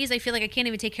 There are days I feel like I can't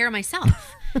even take care of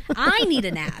myself. I need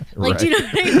a nap. Like, do you know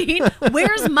what I mean?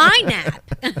 Where's my nap?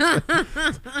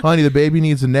 Honey, the baby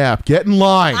needs a nap. Get in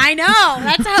line. I know.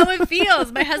 That's how it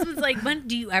feels. My husband's like, when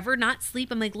do you ever not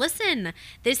sleep? I'm like, listen,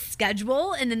 this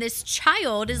schedule and then this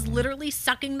child is literally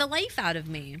sucking the life out of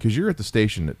me. Because you're at the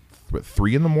station at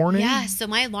 3 in the morning? Yeah, so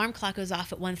my alarm clock goes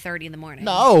off at 1:30 in the morning.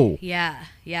 No. Yeah.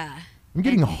 I'm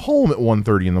getting home at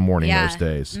 1:30 in the morning most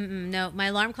days. No, my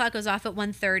alarm clock goes off at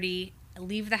 1:30.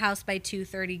 Leave the house by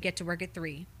 2:30. Get to work at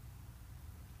 3.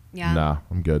 Yeah. Nah,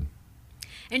 I'm good.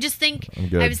 And just think,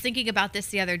 I was thinking about this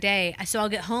the other day. So I'll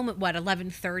get home at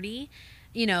 11:30,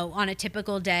 on a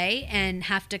typical day, and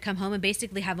have to come home and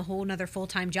basically have a whole nother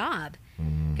full-time job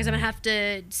because I'm gonna have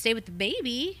to stay with the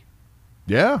baby.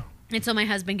 Yeah. Until my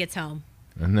husband gets home.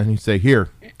 And then you say,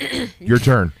 "Here, your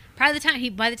turn." By the time he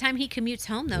commutes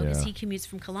home, though, because he commutes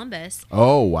from Columbus.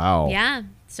 Oh, wow. Yeah.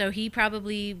 So he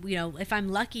probably, if I'm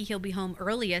lucky, he'll be home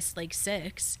earliest, like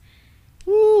 6.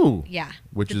 Woo. Yeah.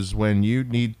 Which is when you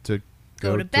need to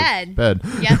go to bed.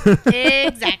 Yep,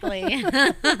 exactly. And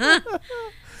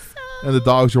the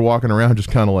dogs are walking around just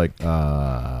kind of like,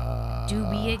 do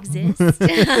we exist?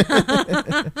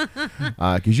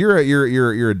 Because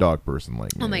you're a dog person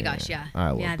like me. Oh my gosh, yeah. I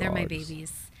love they're dogs. my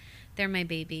babies. They're my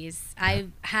babies.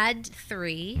 I've had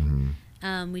 3.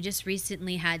 Mm-hmm. We just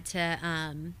recently had to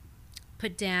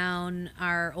put down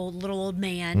our little old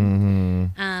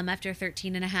man after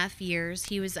 13 and a half years.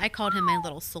 I called him my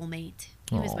little soulmate.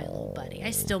 He was my little buddy.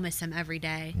 I still miss him every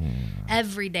day. Yeah.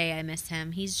 Every day I miss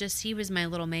him. He was my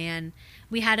little man.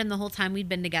 We had him the whole time we'd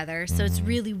been together, so it's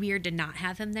really weird to not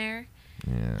have him there.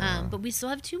 Yeah. But we still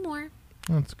have 2 more.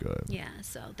 That's good. Yeah,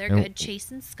 so they're good. Chase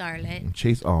and Scarlet.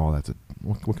 Chase,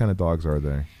 what kind of dogs are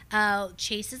they?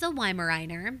 Chase is a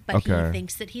Weimaraner, but he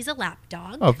thinks that he's a lap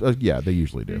dog. Oh, yeah, they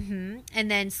usually do. Mm-hmm.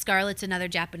 And then Scarlet's another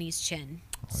Japanese chin.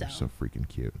 Oh, they're so freaking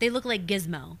cute. They look like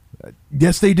Gizmo.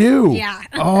 Yes, they do. Yeah.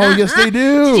 Oh, yes, they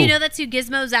do. Did you know that's who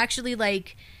Gizmo's actually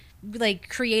like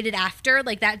created after?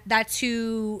 Like that's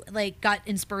who got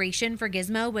inspiration for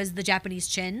Gizmo was the Japanese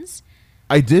chins.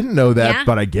 I didn't know that,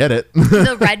 but I get it.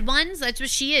 The red ones, that's what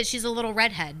she is. She's a little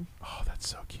redhead. Oh, that's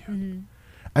so cute. Mm-hmm.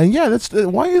 And yeah, that's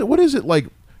why. What is it like?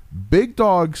 Big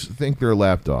dogs think they're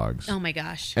lap dogs. Oh my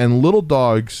gosh. And little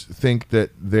dogs think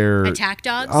that they're attack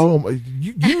dogs. Oh,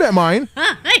 you met mine.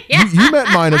 Yeah. You met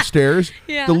mine upstairs.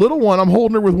 Yeah. The little one, I'm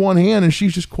holding her with one hand, and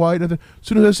she's just quiet. As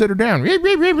soon as I set her down, yeah,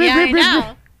 I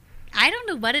know. I don't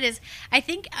know what it is. I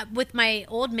think with my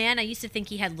old man, I used to think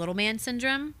he had little man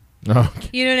syndrome. Oh.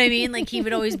 You know what I mean? Like he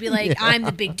would always be like, I'm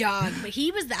the big dog. But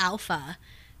he was the alpha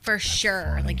for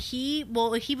sure. Funny. Like he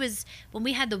was, when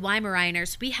we had the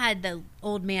Weimaraners, we had the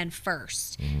old man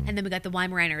first. And then we got the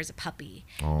Weimaraner as a puppy.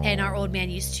 Oh. And our old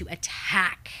man used to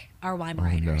attack our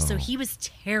Weimaraner. Oh, no. So he was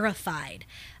terrified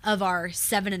of our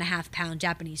 7.5-pound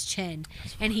Japanese chin.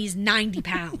 And he's 90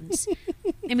 pounds.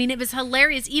 I mean, it was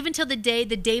hilarious. Even till the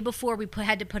day before we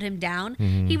had to put him down,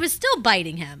 he was still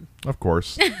biting him. Of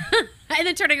course. And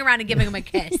then turning around and giving him a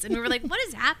kiss. And we were like, what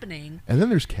is happening? And then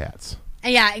there's cats.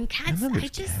 Yeah, and cats,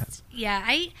 cats. Yeah,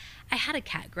 I had a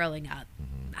cat growing up.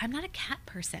 I'm not a cat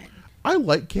person. I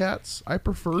like cats. I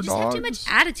prefer dogs. You just have too much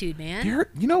attitude, man.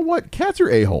 You know what? Cats are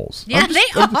a-holes. Yeah, they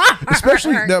are.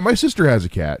 Especially, now, my sister has a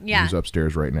cat Yeah. who's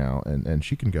upstairs right now, and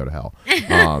she can go to hell.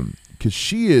 Because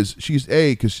she's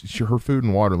her food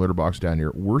and water litter box down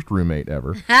here, worst roommate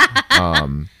ever.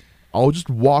 I'll just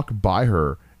walk by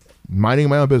her, minding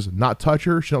my own business, not touch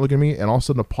her, she'll not look at me, and all of a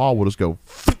sudden a paw will just go,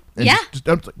 and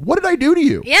I'm like, what did I do to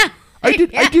you? Yeah. I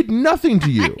did nothing to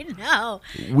you. I know.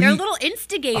 They're little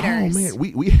instigators. Oh man,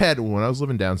 we had, when I was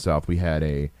living down south, we had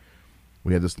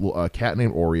this little cat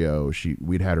named Oreo.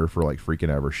 We'd had her for like freaking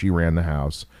ever. She ran the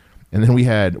house, and then we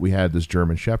had this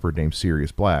German Shepherd named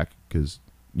Sirius Black, because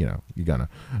you gonna.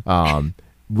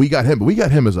 We got him, but we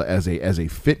got him as a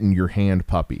fit in your hand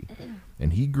puppy,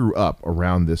 and he grew up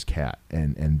around this cat,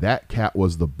 and that cat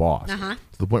was the boss. To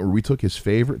the point where we took his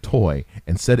favorite toy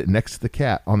and set it next to the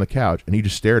cat on the couch, and he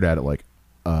just stared at it like,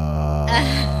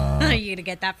 Are you gonna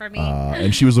get that for me?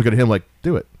 and she was looking at him like,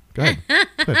 do it. Go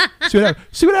ahead.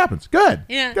 See what happens. Good.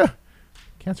 Yeah. Good.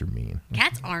 Cats are mean.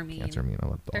 Cats are mean. Cats are mean. I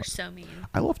love dogs. They're so mean.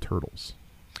 I love turtles.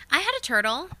 I had a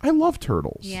turtle. I love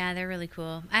turtles. Yeah, they're really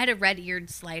cool. I had a red-eared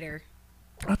slider.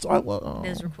 That's I love. Oh,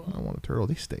 Those were cool. I want a turtle.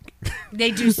 They stink. They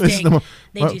do stink.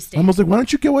 They do stink. I was like, why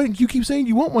don't you get one? You keep saying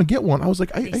you want one, get one. I was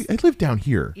like, I live down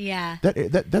here. Yeah.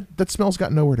 That smell's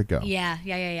got nowhere to go.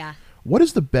 Yeah. What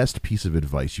is the best piece of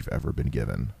advice you've ever been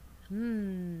given?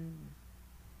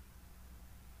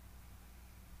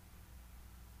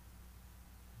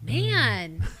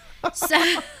 Man. So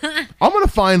I'm gonna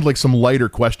find like some lighter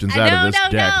questions out of this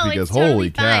deck because it's totally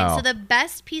holy cow. fine. So the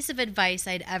best piece of advice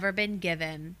I'd ever been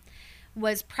given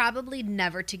was probably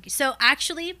never to. So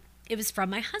actually, it was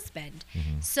from my husband.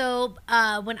 So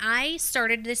when I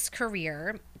started this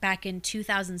career back in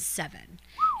 2007,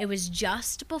 it was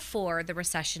just before the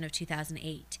recession of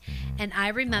 2008, and I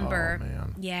remember,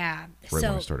 right so when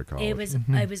I started college.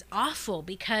 it was awful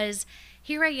because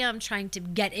here I am trying to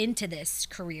get into this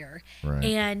career,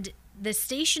 and the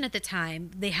station at the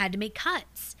time, they had to make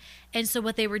cuts, and so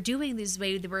what they were doing this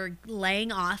way, they were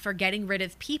laying off or getting rid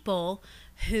of people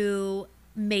who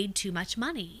made too much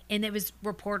money. And it was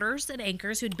reporters and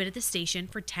anchors who'd been at the station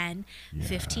for 10,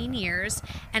 15 years.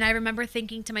 And I remember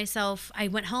thinking to myself, I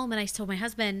went home and I told my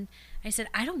husband, I said,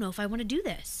 I don't know if I want to do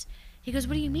this. He goes,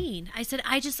 what do you mean? I said,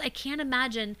 I can't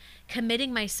imagine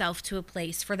committing myself to a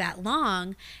place for that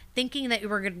long, thinking that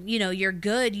we're going to, you're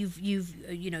good.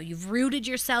 You've rooted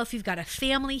yourself. You've got a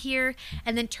family here,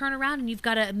 and then turn around and you've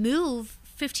got to move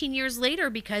 15 years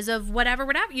later because of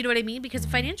whatever, you know what I mean? Because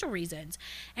of financial reasons.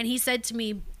 And he said to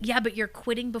me, yeah, but you're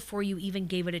quitting before you even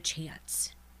gave it a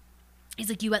chance. He's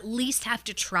like, you at least have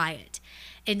to try it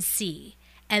and see.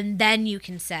 And then you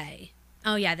can say,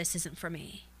 oh yeah, this isn't for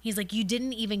me. He's like, you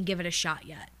didn't even give it a shot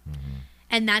yet.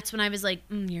 And that's when I was like,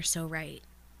 you're so right.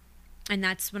 And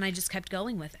that's when I just kept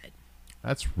going with it.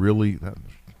 That's really,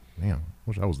 man, I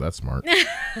wish I was that smart.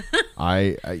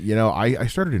 I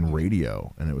started in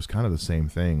radio, and it was kind of the same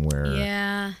thing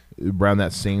where around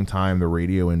that same time, the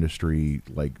radio industry,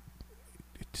 like,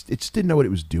 it just didn't know what it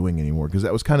was doing anymore, because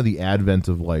that was kind of the advent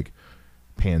of like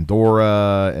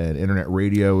Pandora, and internet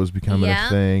radio was becoming a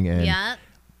thing.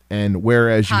 And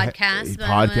whereas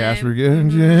podcasts were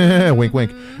good, wink,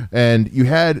 wink, and you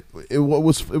had it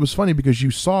was funny because you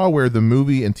saw where the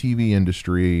movie and TV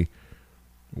industry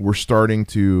were starting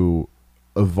to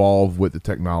evolve with the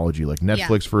technology. Like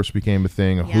Netflix first became a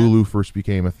thing, Hulu first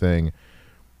became a thing,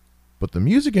 but the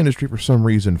music industry for some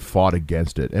reason fought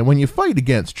against it. And when you fight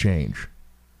against change,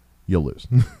 you'll lose.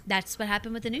 That's what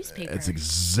happened with the newspaper. That's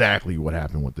exactly what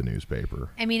happened with the newspaper.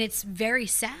 I mean, it's very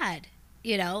sad.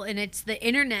 And it's the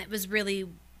internet was really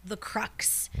the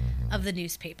crux of the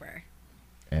newspaper.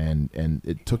 And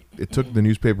it took the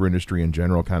newspaper industry in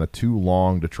general kind of too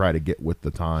long to try to get with the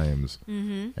times,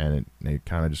 and it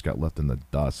kind of just got left in the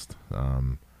dust.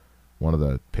 One of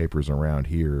the papers around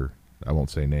here, I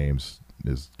won't say names,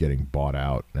 is getting bought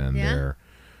out, and they're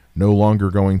no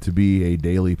longer going to be a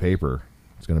daily paper.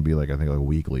 It's going to be like, I think, like a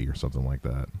weekly or something like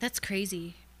that. That's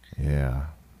crazy. Yeah.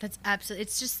 That's absolutely,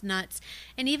 it's just nuts.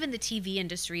 And even the TV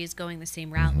industry is going the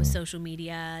same route with social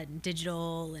media and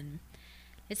digital, and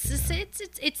it's just,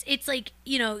 it's like,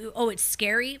 it's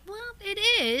scary. Well, it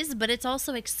is, but it's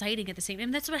also exciting at the same time.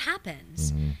 And that's what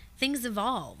happens. Things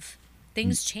evolve.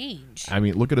 Things change. I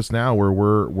mean, look at us now where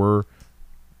we're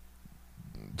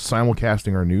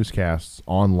simulcasting our newscasts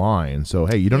online. So,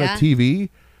 hey, you don't have TV?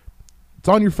 It's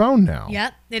on your phone now.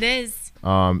 Yep, it is.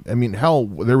 I mean, hell,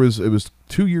 it was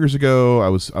 2 years ago. I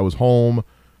was home.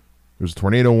 There was a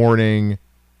tornado warning.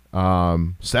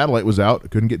 Satellite was out. I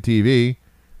couldn't get TV.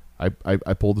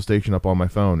 I pulled the station up on my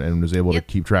phone and was able to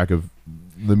keep track of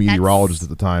the meteorologist at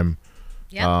the time.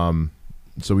 Yep.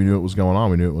 So we knew it was going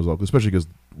on. We knew it was local, especially because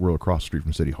we're across the street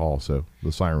from City Hall, so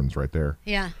the siren's right there.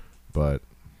 Yeah. But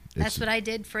that's what I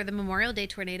did for the Memorial Day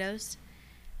tornadoes.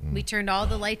 We turned all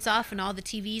the lights off and all the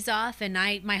TVs off, and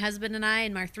my husband and I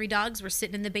and my 3 dogs were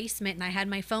sitting in the basement, and I had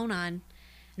my phone on,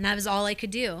 and that was all I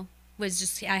could do. It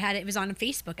was on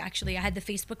Facebook, actually. I had the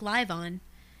Facebook Live on.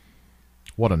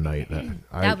 What a night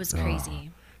that was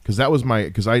crazy. Because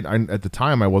I at the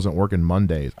time I wasn't working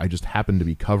Mondays. I just happened to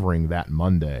be covering that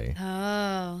Monday.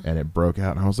 Oh. And it broke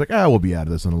out, and I was like, we'll be out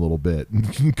of this in a little bit.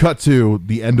 Cut to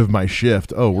the end of my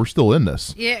shift. Oh, we're still in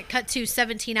this. Yeah, cut to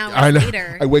 17 hours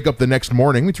later. I wake up the next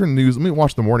morning. We turn the news. Let me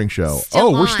watch the morning show.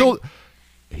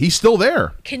 He's still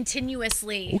there.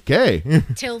 Continuously. Okay.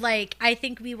 Till I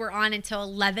think we were on until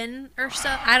 11 or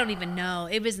so. I don't even know.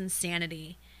 It was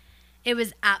insanity. It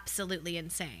was absolutely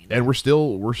insane. And we're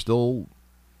still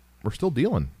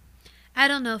dealing. I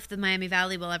don't know if the Miami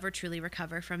Valley will ever truly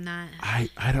recover from that.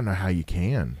 I don't know how you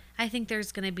can. I think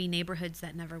there's going to be neighborhoods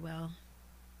that never will.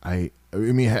 I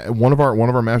mean, one of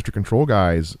our master control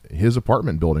guys, his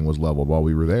apartment building was leveled while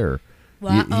we were there.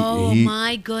 Wow.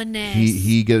 My goodness.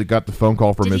 He got the phone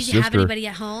call from his sister. Did he have anybody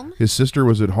at home? His sister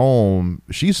was at home.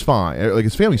 She's fine.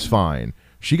 His family's fine.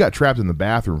 She got trapped in the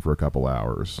bathroom for a couple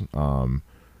hours.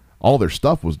 All their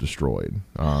stuff was destroyed.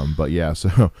 But yeah,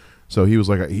 so he was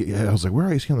like, I was like,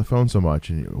 where is he on the phone so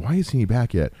much? And why isn't he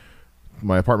back yet?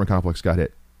 My apartment complex got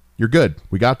hit. You're good.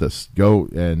 We got this. Go.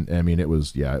 And I mean, it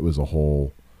was a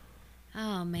whole.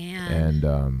 Oh man. And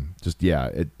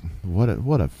what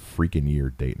a freaking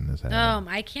year Dayton has had.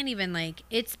 I can't even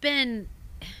it's been.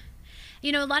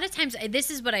 A lot of times, this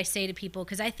is what I say to people,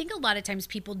 because I think a lot of times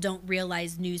people don't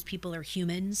realize news people are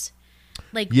humans.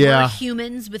 We're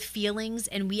humans with feelings,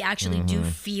 and we actually do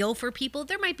feel for people.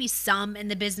 There might be some in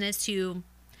the business who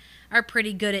are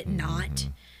pretty good at not.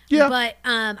 Yeah. But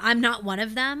I'm not one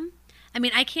of them. I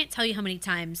mean, I can't tell you how many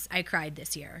times I cried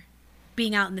this year.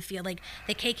 Being out in the field.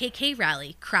 The KKK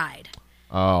rally, cried.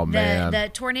 Oh, man. The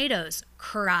tornadoes,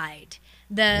 cried.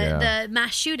 The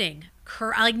mass shooting,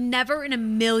 never in a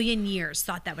million years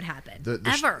thought that would happen.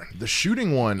 Ever. The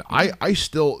shooting one, I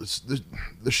still...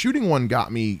 The shooting one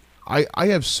got me... I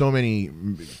have so many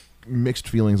mixed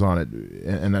feelings on it,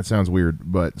 and that sounds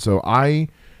weird, but so I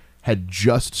had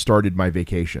just started my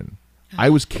vacation. I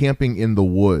was camping in the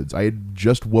woods. I had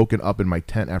just woken up in my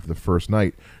tent after the first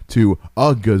night to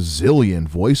a gazillion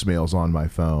voicemails on my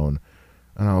phone,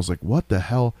 and I was like, what the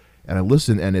hell? And I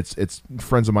listened, and it's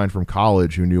friends of mine from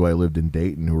college who knew I lived in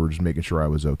Dayton who were just making sure I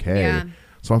was okay. Yeah.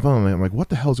 So I'm like, what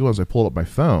the hell's going on? So I pulled up my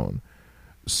phone.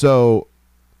 So...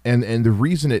 And the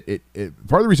reason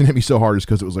part of the reason it hit me so hard is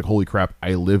because it was like, holy crap,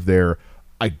 I live there.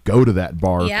 I go to that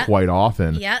bar quite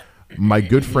often. Yep. My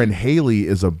good friend Haley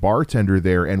is a bartender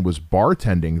there and was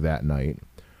bartending that night.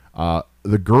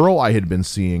 The girl I had been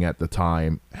seeing at the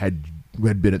time had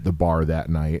been at the bar that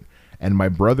night. And my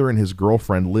brother and his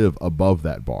girlfriend live above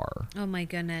that bar. Oh, my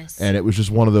goodness. And it was just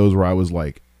one of those where I was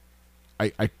like,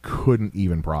 I couldn't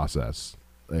even process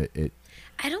it.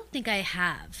 I don't think I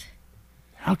have.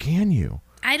 How can you?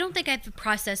 I don't think I've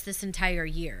processed this entire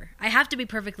year. I have to be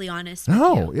perfectly honest.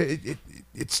 No,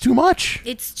 it's too much.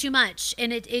 It's too much,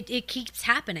 and it keeps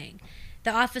happening. The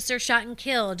officer shot and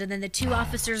killed, and then the 2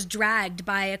 officers dragged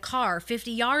by a car 50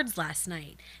 yards last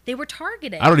night. They were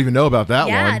targeted. I don't even know about that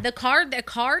one. Yeah, the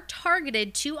car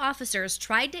targeted 2 officers,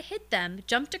 tried to hit them,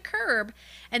 jumped a curb,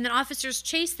 and then officers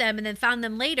chased them and then found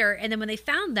them later. And then when they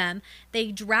found them,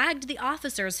 they dragged the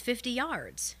officers 50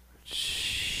 yards.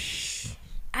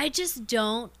 I just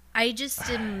didn't,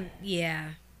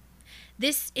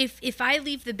 This, if I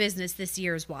leave the business, this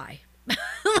year is why.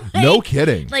 No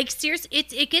kidding. Seriously,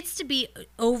 it gets to be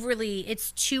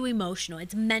it's too emotional.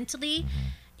 It's mentally,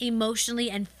 emotionally,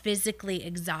 and physically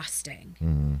exhausting.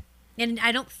 Mm-hmm. And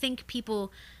I don't think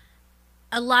people,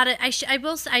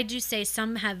 I do say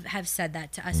some have said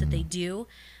that to us that they do.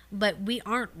 But we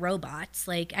aren't robots.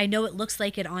 I know it looks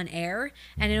like it on air,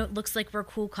 and I know it looks like we're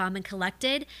cool, calm, and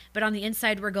collected, but on the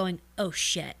inside, we're going, oh,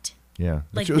 shit. Yeah.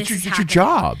 It's your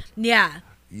job. Yeah.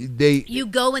 You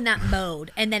go in that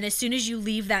mode, and then as soon as you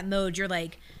leave that mode, you're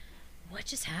like, what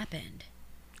just happened?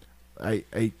 I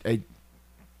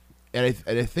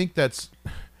think that's...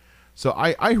 So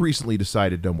I recently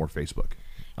decided no more Facebook.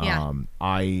 Yeah.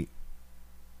 I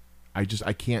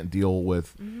can't deal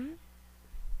with... Mm-hmm.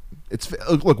 it's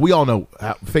look. We all know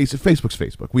Facebook's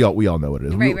Facebook. We all know what it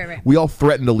is. Right. We all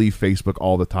threaten to leave Facebook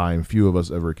all the time. Few of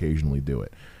us ever occasionally do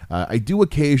it. I do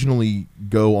occasionally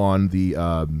go on the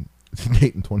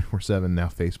Dayton 24/7 now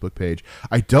Facebook page.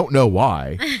 I don't know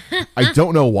why. I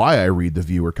don't know why I read the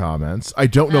viewer comments. I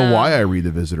don't know why I read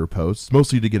the visitor posts.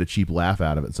 Mostly to get a cheap laugh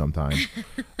out of it sometimes.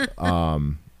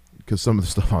 Because some of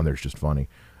the stuff on there is just funny.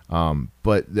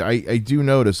 But I do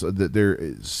notice that there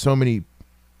is so many.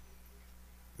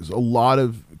 There's a lot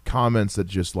of comments that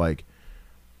just like,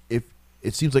 if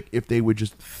it seems like if they would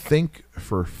just think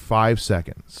for 5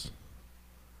 seconds,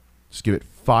 just give it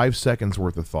 5 seconds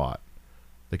worth of thought,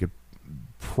 they could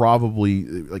probably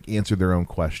like answer their own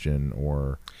question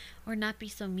or not be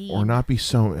so mean.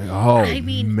 I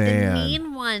mean, man. The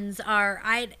mean ones are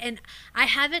I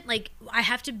haven't I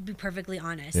have to be perfectly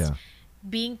honest. Yeah.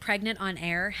 Being pregnant on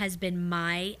air has been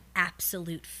my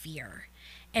absolute fear.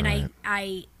 And right.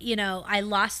 I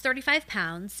lost 35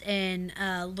 pounds in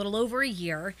a little over a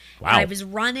year. Wow. And I was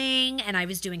running and I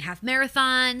was doing half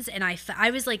marathons and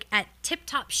I was like at tip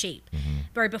top shape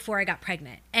right before I got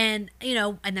pregnant. And,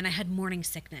 and then I had morning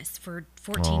sickness for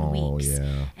 14 weeks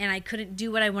yeah. and I couldn't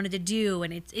do what I wanted to do.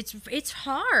 And it's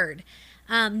hard.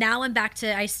 Now I'm back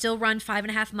to, I still run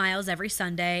 5.5 miles every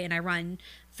Sunday and I run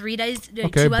 3 days,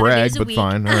 okay, 2 other days a week.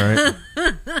 Fine, all right.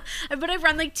 But I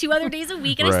run like 2 other days a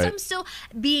week, and right. I'm still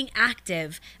being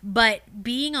active. But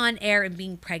being on air and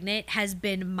being pregnant has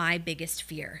been my biggest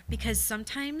fear because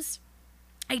sometimes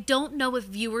I don't know if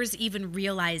viewers even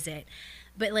realize it,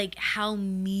 but like how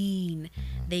mean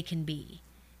they can be.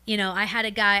 I had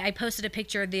a guy. I posted a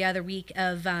picture the other week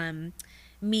of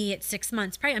me at 6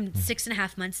 months. Probably I'm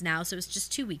 6.5 months now, so it was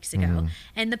just 2 weeks ago.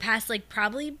 And the past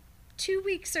probably 2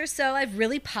 weeks or so, I've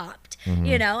really popped.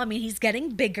 He's getting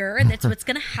bigger, and that's what's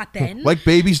going to happen. Like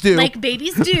babies do.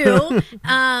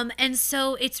 And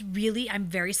so it's really, I'm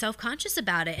very self-conscious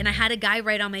about it. And I had a guy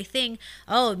write on my thing,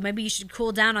 oh, maybe you should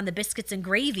cool down on the biscuits and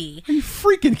gravy. Are you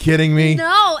freaking kidding me?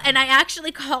 No. And I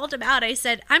actually called him out. I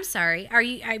said, I'm sorry.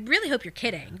 I really hope you're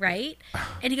kidding, right?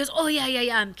 And he goes, oh,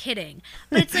 yeah, I'm kidding.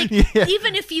 But it's like,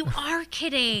 even if you are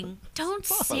kidding, don't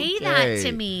say that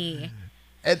to me.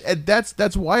 And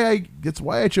that's why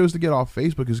I chose to get off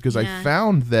Facebook is because I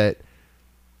found that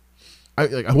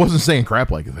I wasn't saying crap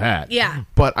like that. Yeah.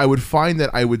 But I would find that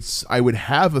I would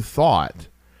have a thought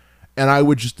and I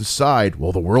would just decide,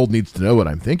 well, the world needs to know what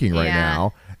I'm thinking right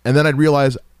now. And then I'd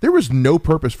realize there was no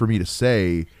purpose for me to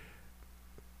say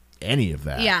any of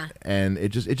that. Yeah. And it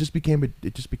just became a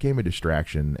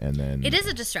distraction. And then it is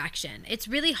a distraction. It's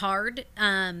really hard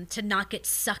to not get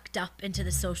sucked up into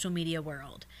the social media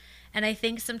world. And I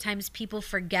think sometimes people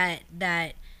forget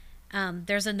that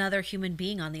there's another human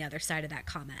being on the other side of that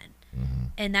comment.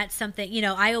 And that's something,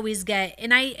 I always get,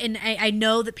 and I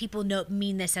know that people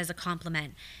mean this as a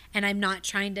compliment, and I'm not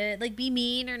trying to be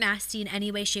mean or nasty in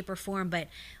any way, shape, or form, but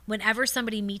whenever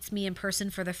somebody meets me in person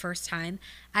for the first time,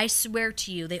 I swear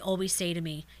to you, they always say to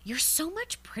me, "You're so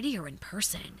much prettier in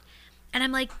person." And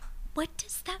I'm like, what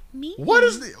does that mean? What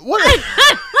is what?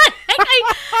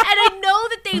 I know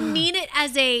that they mean it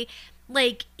as a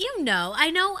I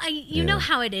know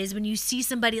how it is when you see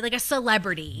somebody like a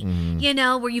celebrity,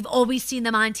 where you've always seen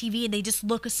them on TV and they just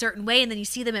look a certain way, and then you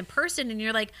see them in person and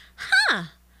you're like, huh,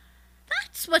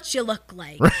 that's what you look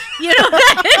like. You know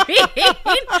what I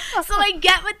mean? So I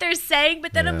get what they're saying,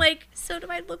 but then I'm like, so do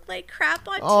I look like crap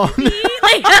on TV?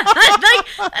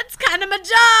 That's kind of my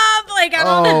job. I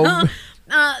don't know.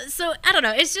 So I don't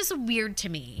know. It's just weird to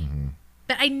me.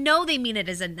 But I know they mean it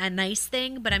as a nice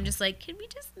thing, but I'm just like, can we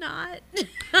just not?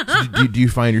 So do you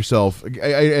find yourself,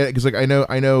 because I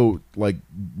know like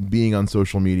being on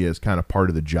social media is kind of part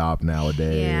of the job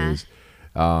nowadays.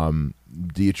 Yeah.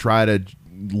 Do you try to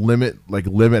limit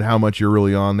how much you're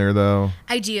really on there though?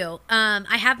 I do.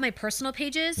 I have my personal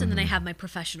pages and then I have my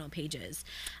professional pages.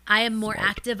 I am more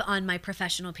active on my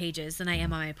professional pages than I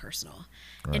am on my personal.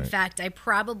 Right. In fact, I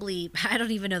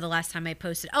don't even know the last time I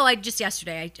posted. Just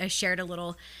yesterday I shared a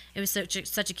little, it was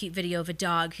such a cute video of a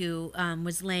dog who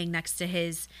was laying next to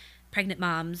his pregnant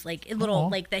mom's his little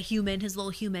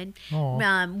human,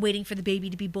 waiting for the baby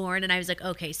to be born. And I was like,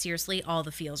 okay, seriously, all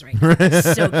the feels right now.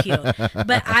 It's so cute.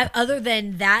 But other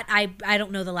than that, I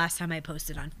don't know the last time I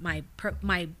posted on my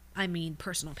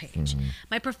personal page.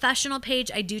 My professional page,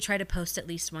 I do try to post at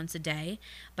least once a day.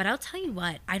 But I'll tell you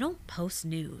what, I don't post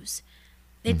news.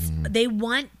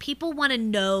 People want to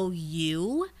know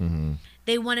you.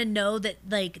 They want to know that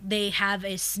they have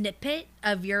a snippet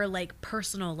of your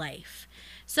personal life.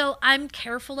 So I'm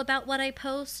careful about what I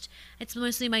post. It's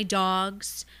mostly my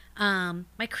dogs.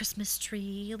 my Christmas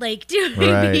tree, like, do you know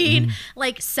what I mean?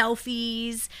 Like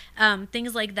selfies,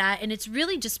 things like that. And it's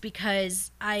really just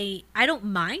because I don't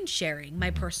mind sharing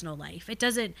my personal life. It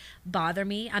doesn't bother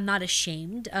me. I'm not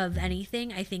ashamed of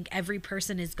anything. I think every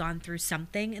person has gone through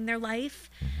something in their life.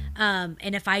 And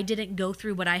if I didn't go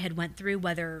through what I had went through,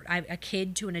 whether I'm a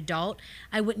kid to an adult,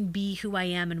 I wouldn't be who I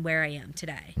am and where I am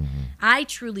today. I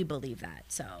truly believe that.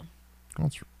 So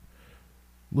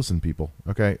listen, people,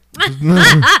 okay?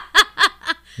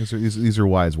 These are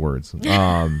wise words.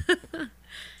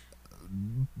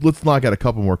 Let's knock out a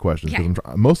couple more questions,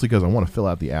 mostly because I want to fill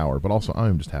out the hour, but also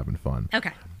I'm just having fun.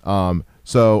 Okay.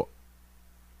 So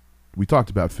we talked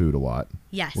about food a lot.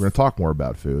 Yes. We're going to talk more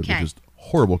about food, which is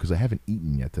horrible because I haven't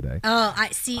eaten yet today. Oh, I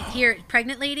see. Here,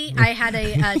 pregnant lady, I had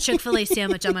a Chick-fil-A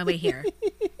sandwich on my way here.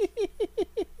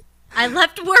 I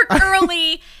left work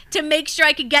early to make sure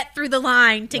I could get through the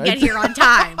line to get here on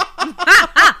time.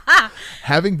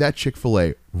 Having that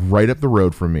Chick-fil-A right up the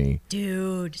road from me.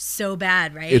 Dude, so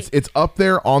bad, right? It's up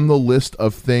there on the list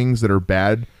of things that are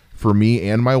bad for me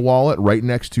and my wallet, right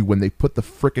next to when they put the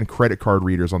frickin' credit card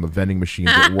readers on the vending machines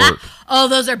at work. Oh,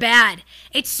 those are bad.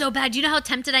 It's so bad. Do you know how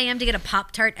tempted I am to get a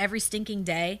Pop-Tart every stinking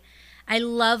day? I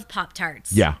love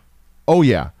Pop-Tarts. Yeah. Oh,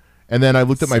 yeah. And then I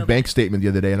looked at my bank statement the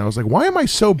other day, and I was like, why am I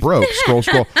so broke? Scroll.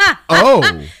 Oh.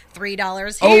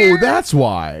 $3 here. Oh, that's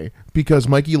why. Because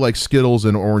Mikey likes Skittles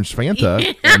and Orange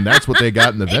Fanta, and that's what they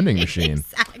got in the vending machine.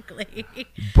 Exactly.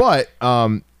 But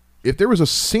if there was a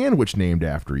sandwich named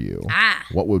after you,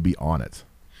 what would be on it?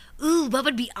 Ooh, what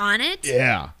would be on it?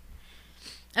 Yeah.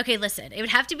 Okay, listen. It would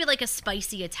have to be like a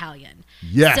spicy Italian.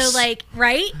 Yes. So like,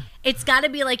 right? It's got to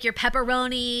be like your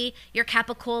pepperoni, your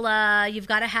capicola. You've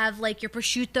got to have like your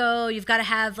prosciutto. You've got to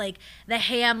have like the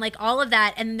ham, like all of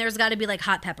that. And there's got to be like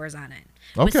hot peppers on it.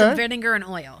 Okay. With some vinegar and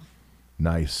oil.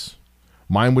 Nice.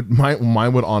 Mine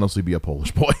would honestly be a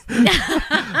Polish boy.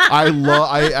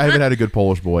 I haven't had a good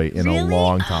Polish boy in a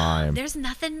long time. There's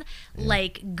nothing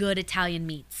like good Italian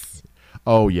meats.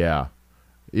 Oh yeah.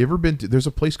 You ever been to, there's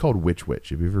a place called Witch.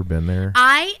 Have you ever been there?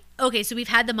 Okay, so we've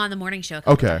had them on the morning show a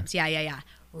couple times. Yeah.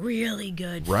 Really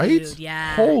good right? food.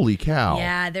 Yeah. Holy cow.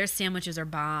 Yeah, their sandwiches are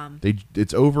bomb.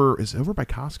 It's over by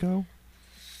Costco?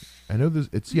 I know this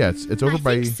it's over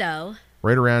by I think so.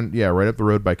 Right up the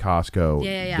road by Costco.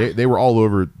 Yeah. They were all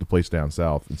over the place down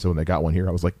south, and so when they got one here,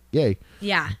 I was like, yay.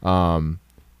 Yeah.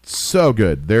 So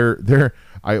good.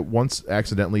 I once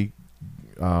accidentally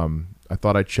I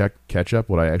thought I checked ketchup.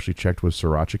 What I actually checked was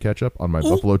sriracha ketchup on my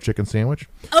buffalo chicken sandwich.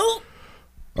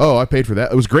 Oh, I paid for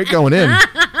that. It was great going in.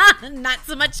 Not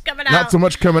so much coming out.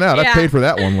 Yeah. I paid for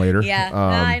that one later. Yeah,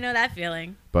 I know that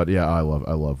feeling. But yeah, I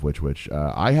love Witch.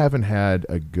 I haven't had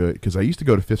a good, because I used to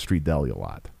go to 5th Street Deli a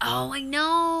lot. Oh, I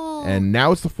know. And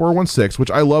now it's the 416, which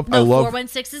I love. No,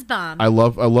 416 is bomb. I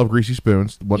love Greasy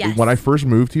Spoons. When I first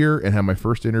moved here and had my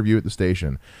first interview at the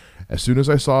station, as soon as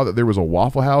I saw that there was a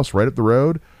Waffle House right up the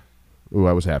road,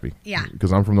 I was happy. Yeah.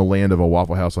 Because I'm from the land of a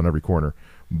Waffle House on every corner.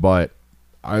 But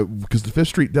because the 5th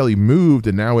Street Deli moved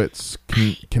and now it's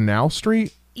Canal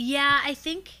Street. Yeah, I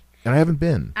think. And I haven't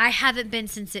been. I haven't been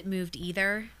since it moved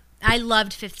either. I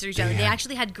loved 5th Street Deli. They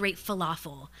actually had great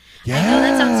falafel. Yeah. I know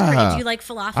that sounds great. Do you like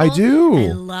falafel? I do.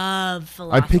 I love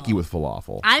falafel. I'm picky with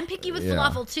falafel. I'm picky with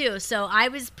falafel too. So I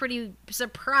was pretty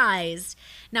surprised.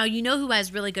 Now, you know who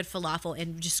has really good falafel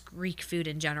and just Greek food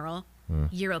in general?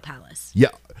 Euro Palace. Yeah.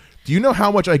 Do you know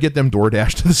how much I get them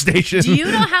DoorDash to the station? Do you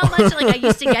know how much I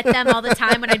used to get them all the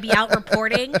time when I'd be out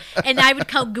reporting, and I would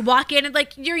walk in and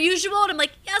your usual, and I'm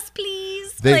like, yes,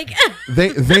 please.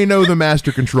 They know the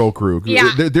master control crew.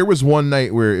 Yeah. There was one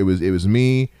night where it was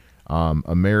me,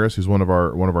 Amaris, who's one of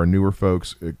our newer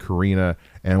folks, Karina,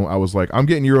 and I was like, I'm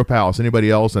getting Euro Palace.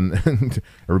 Anybody else? And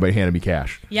everybody handed me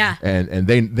cash. Yeah. And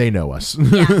they know us.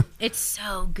 Yeah. It's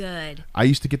so good. I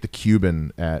used to get the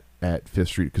Cuban at 5th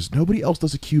Street because nobody else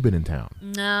does a Cuban in town.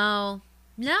 No,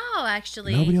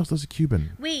 actually. Nobody else does a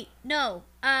Cuban. Wait, no.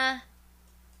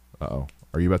 Uh-oh.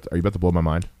 Are you about to blow my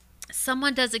mind?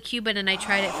 Someone does a Cuban, and I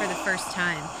tried it for the first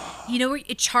time. You know where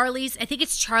Charlie's? I think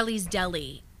it's Charlie's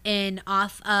Deli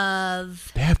off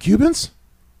of. They have Cubans?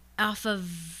 Off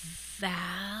of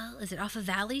is it off of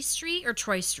Valley Street or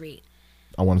Troy Street?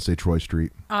 I want to say Troy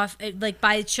Street. Off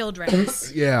by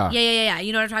Children's. Yeah. Yeah.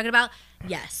 You know what I'm talking about?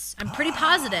 Yes, I'm pretty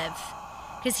positive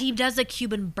because he does a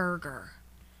Cuban burger,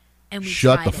 and we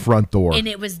shut the front door, and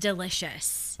it was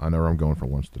delicious. I know where I'm going for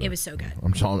lunch today. It was so good.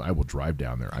 I'm telling. I will drive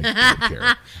down there. I don't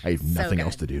care. I have nothing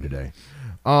else to do today.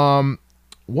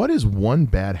 What is one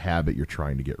bad habit you're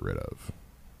trying to get rid of?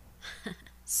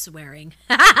 Swearing.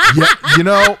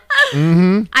 Yeah,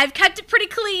 I've kept it pretty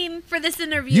clean for this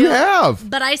interview. You have.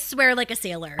 But I swear like a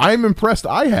sailor. I'm impressed.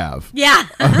 I have. Yeah.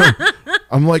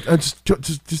 I'm like,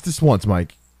 just this once,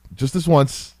 Mike. Just this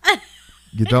once.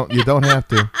 You don't have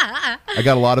to. I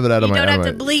got a lot of it out of my. You don't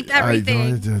have to bleep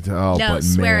everything. No,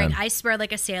 swearing. Man. I swear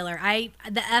like a sailor.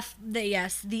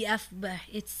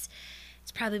 It's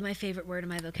probably my favorite word in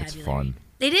my vocabulary. It's fun.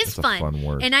 It is it's fun. A fun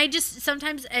word. And I just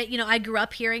sometimes, I grew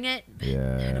up hearing it.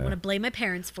 Yeah. I don't want to blame my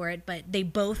parents for it, but they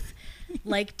both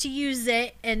like to use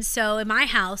it, and so in my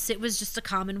house, it was just a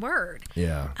common word.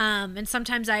 Yeah. And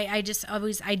sometimes I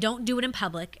don't do it in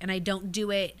public, and I don't do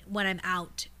it when I'm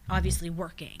out, obviously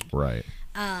working. Right.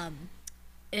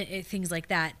 Things like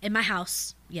that. In my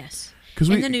house, yes.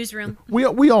 In the newsroom.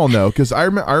 We all know, because I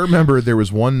remember there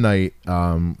was one night,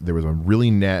 there was a really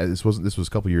this was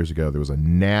a couple years ago. There was a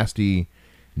nasty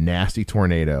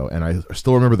tornado, and I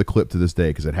still remember the clip to this day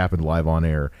because it happened live on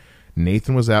air.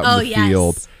 Nathan was out in the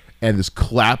field, and this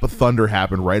clap of thunder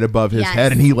happened right above his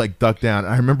head, and he like ducked down.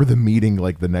 I remember the meeting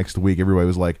like the next week. Everybody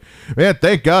was like, "Man,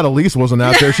 thank God Elyse wasn't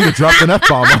out there. She'd have dropped an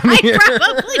F-bomb on here." I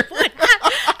probably would.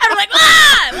 I'm like,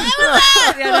 what was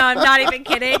that? No, I'm not even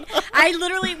kidding. I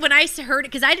literally, when I heard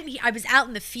it, because I was out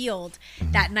in the field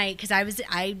that night, because I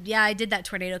did that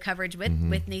tornado coverage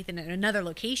with Nathan at another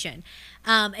location.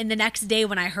 And the next day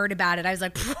when I heard about it, I was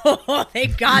like, oh,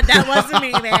 thank God that wasn't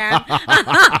me, man.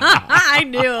 I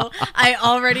knew. I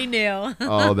already knew.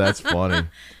 Oh, that's funny.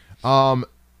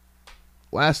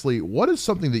 Lastly, what is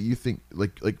something that you think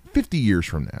like 50 years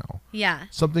from now? Yeah.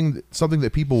 Something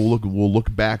that people will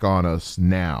look back on us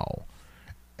now,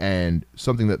 and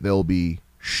something that they'll be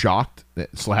shocked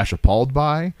 / appalled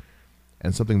by,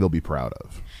 and something they'll be proud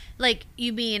of. Like,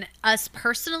 you mean us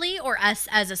personally or us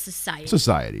as a society?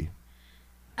 Society.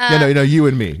 No, you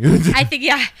and me. I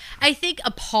think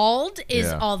appalled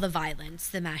is all the violence,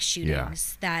 the mass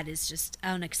shootings. Yeah. That is just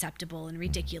unacceptable and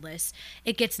ridiculous.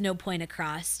 It gets no point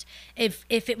across. If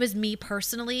it was me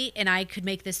personally and I could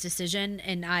make this decision,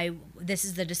 and this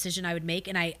is the decision I would make,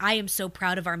 and I am so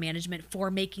proud of our management for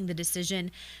making the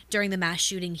decision during the mass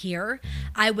shooting here,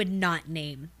 I would not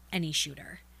name any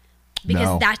shooter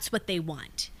because that's what they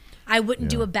want. I wouldn't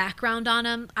do a background on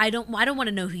them. I don't want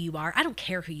to know who you are. I don't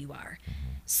care who you are.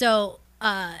 So,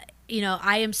 I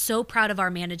am so proud of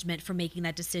our management for making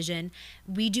that decision.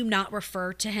 We do not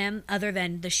refer to him other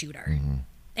than the shooter. Mm-hmm.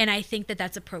 And I think that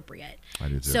that's appropriate. I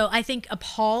do too. So I think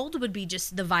appalled would be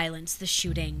just the violence, the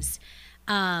shootings.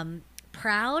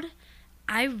 Proud,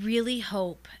 I really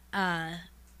hope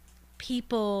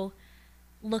people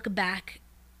look back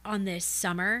on this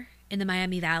summer in the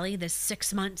Miami Valley, this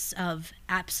 6 months of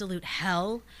absolute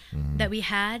hell that we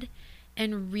had,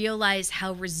 and realize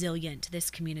how resilient this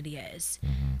community is.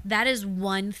 That is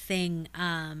one thing.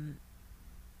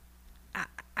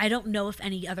 I don't know if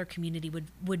any other community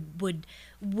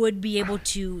would be able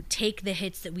to take the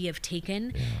hits that we have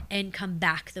taken and come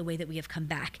back the way that we have come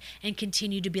back, and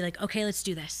continue to be like, okay, let's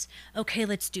do this. Okay,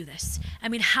 let's do this. I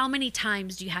mean, how many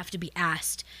times do you have to be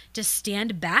asked to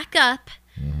stand back up,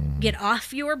 get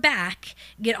off your back,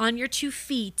 get on your 2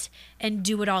 feet, and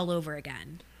do it all over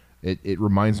again? It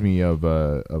reminds me of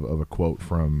a quote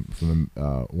from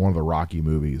one of the Rocky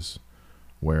movies,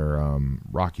 where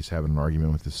Rocky's having an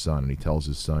argument with his son, and he tells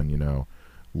his son,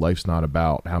 life's not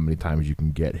about how many times you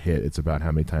can get hit; it's about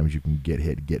how many times you can get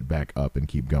hit, get back up, and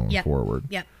keep going forward.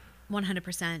 Yep,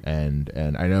 100%.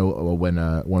 And I know when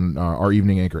our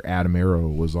evening anchor Adam Arrow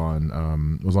was on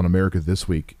America This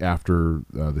Week after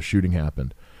the shooting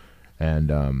happened,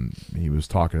 and he was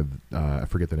talking to I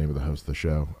forget the name of the host of the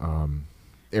show.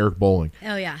 Eric Bowling.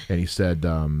 Oh yeah. And he said,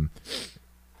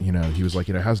 he was like,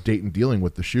 how's Dayton dealing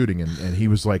with the shooting? And he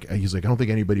was like, I don't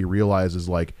think anybody realizes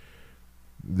like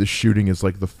this shooting is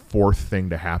like the 4th thing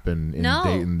to happen in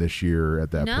Dayton this year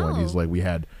at that point. He's like, we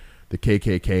had the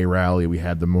KKK rally, we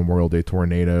had the Memorial Day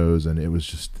tornadoes, and it was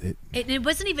just it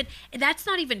wasn't even, that's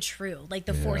not even true. Like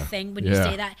the 4th thing, when you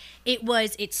say that,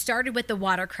 it started with the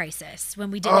water crisis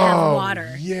when we didn't have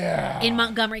water in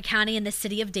Montgomery County and the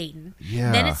city of Dayton.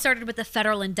 Then it started with the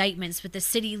federal indictments, with the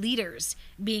city leaders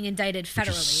being indicted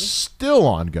federally. Still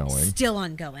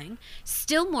ongoing.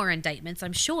 Still more indictments,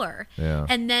 I'm sure.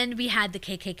 And then we had the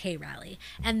KKK rally,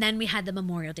 and then we had the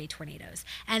Memorial Day tornadoes,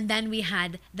 and then we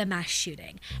had the mass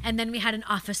shooting, and then we had an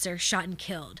officer shot and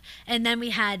killed, and then we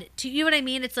had you know what I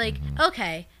mean? It's like,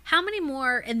 okay, how many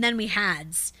more and then we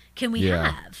hads can we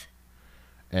have?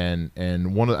 And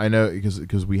one of, I know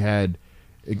because we had,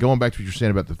 going back to what you're saying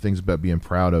about the things about being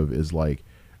proud of, is like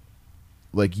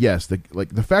yes,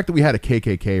 the fact that we had a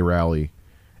KKK rally,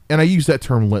 and I use that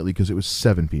term lightly because it was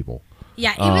 7 people.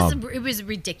 Yeah, it was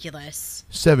ridiculous.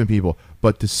 7 people,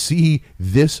 but to see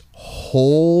this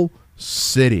whole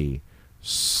city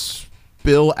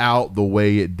spill out the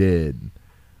way it did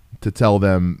to tell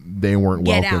them they weren't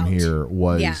Get welcome out. here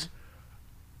was Yeah.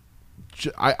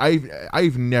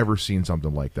 I've never seen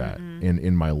something like that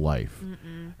in my life.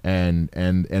 And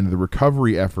the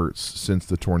recovery efforts since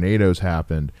the tornadoes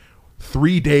happened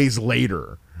 3 days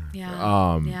later.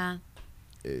 Yeah.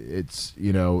 It's,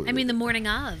 you know, I mean, the morning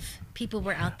of, people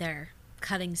were out there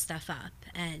cutting stuff up.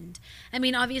 And I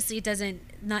mean, obviously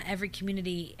not every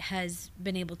community has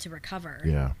been able to recover.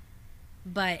 yeah.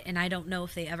 And I don't know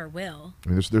if they ever will. I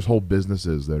mean, there's whole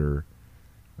businesses that are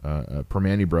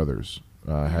Permani Brothers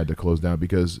had to close down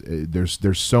because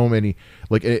there's so many,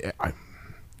 like,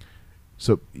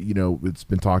 so, you know, it's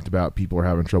been talked about people are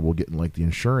having trouble getting like the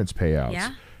insurance payouts.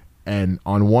 Yeah. And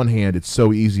on one hand, it's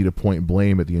so easy to point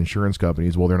blame at the insurance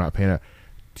companies. Well, they're not paying out.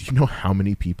 Do you know how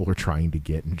many people are trying to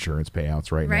get insurance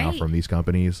payouts right now Right. from these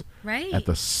companies Right. at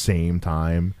the same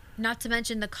time? Not to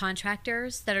mention the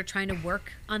contractors that are trying to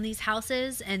work on these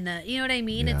houses and you know what I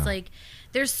mean? Yeah. It's like,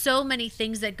 there's so many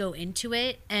things that go into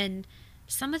it. And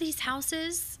some of these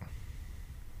houses,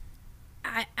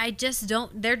 I just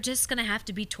don't, they're just going to have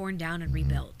to be torn down and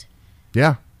rebuilt.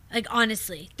 Yeah. Like,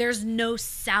 honestly, there's no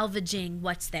salvaging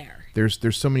what's there. There's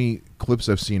so many clips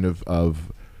I've seen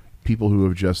of people who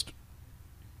have just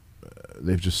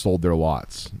they've just sold their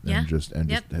lots Yeah. and just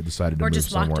Yep. had decided to Or move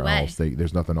just walked somewhere away. else.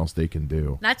 There's nothing else they can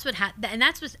do. That's what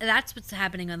that's what's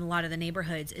happening in a lot of the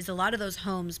neighborhoods. Is a lot of those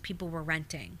homes people were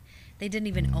renting, they didn't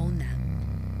even own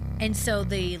them, and so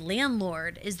the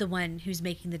landlord is the one who's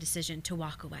making the decision to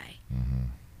walk away.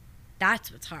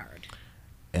 That's what's hard.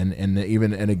 And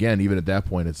even at that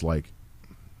point, it's like,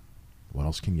 what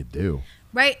else can you do?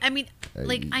 Right? I mean,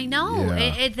 like, I know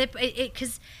yeah.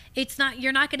 because it's not,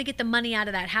 you're not going to get the money out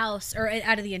of that house or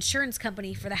out of the insurance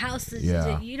company for the house.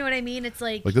 Yeah. You know what I mean? It's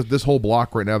like this whole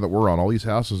block right now that we're on, all these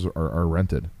houses are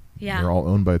rented. Yeah. They're all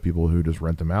owned by people who just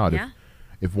rent them out. Yeah.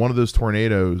 If one of those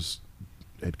tornadoes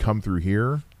had come through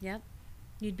here, yep,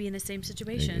 you'd be in the same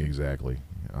situation. exactly.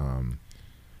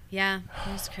 Yeah,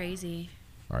 it was crazy.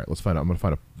 All right, let's find out. I'm going to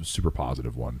find a super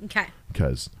positive one. Okay.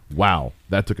 Because, wow,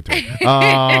 that took a turn.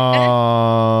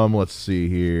 Let's see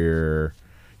here.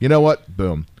 You know what?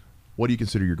 Boom. What do you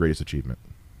consider your greatest achievement?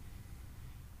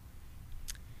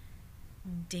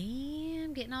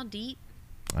 Damn, getting all deep.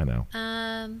 I know.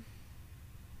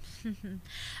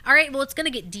 All right, well, it's going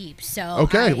to get deep, so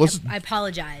Okay, I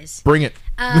apologize. Bring it.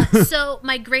 So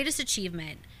my greatest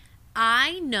achievement,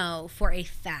 I know for a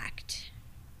fact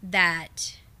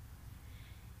that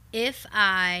if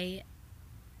I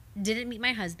didn't meet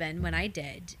my husband when I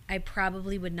did, I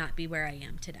probably would not be where I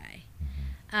am today.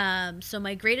 So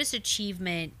my greatest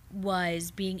achievement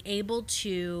was being able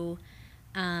to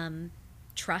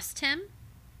trust him,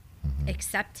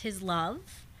 accept his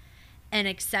love, and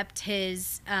accept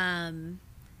his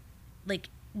like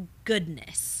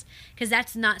goodness, because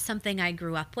that's not something I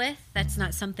grew up with. That's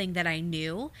not something that I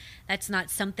knew. That's not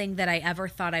something that I ever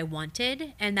thought I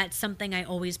wanted, and that's something I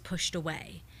always pushed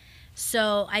away.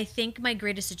 So I think my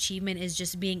greatest achievement is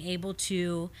just being able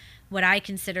to what I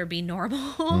consider be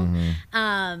normal,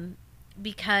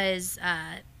 because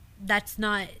that's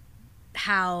not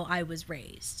how I was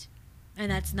raised,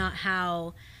 and that's not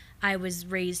how I was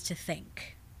raised to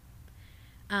think.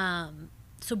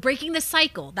 So breaking the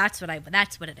cycle, that's what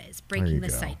it is. Breaking the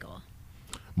go. cycle.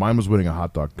 Mine was winning a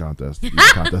hot dog contest in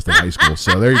high school.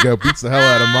 So there you go. Beats the hell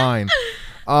out of mine.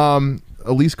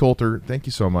 Elyse Coulter, thank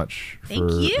you so much for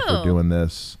doing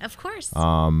this. Of course.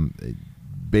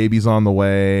 Baby's on the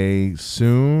way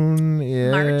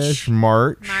soon-ish.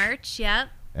 March. Yep.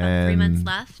 And 3 months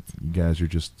left. You guys are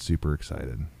just super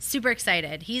excited. Super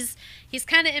excited. He's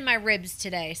kind of in my ribs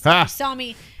today. So you saw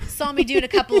me doing a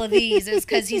couple of these. It was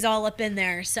because he's all up in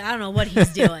there. So I don't know what he's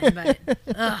doing, but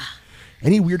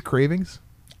Any weird cravings?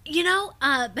 You know,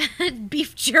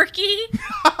 beef jerky.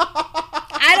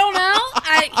 I don't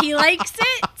know. He likes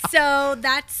it, so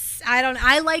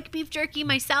I like beef jerky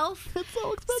myself. It's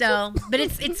so expensive. So, but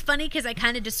it's funny because I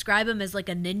kind of describe him as like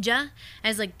a ninja.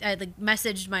 As like I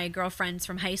messaged my girlfriends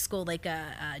from high school like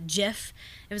a GIF.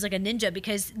 It was like a ninja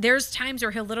because there's times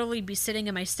where he'll literally be sitting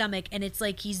in my stomach and it's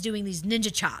like he's doing these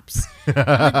ninja chops. I'm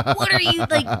like, what are you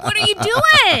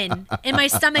doing? And my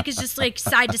stomach is just like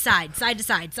side to side, side to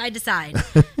side, side to side.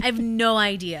 I have no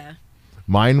idea.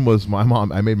 Mine was my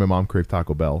mom. I made my mom crave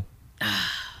Taco Bell,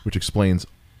 which explains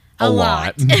a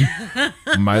lot.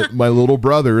 my little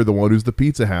brother, the one who's the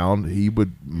pizza hound,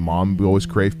 mom would always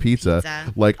crave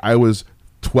pizza. Like I was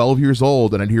 12 years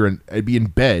old and I'd be in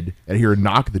bed and hear a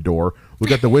knock at the door,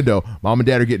 look out the window, mom and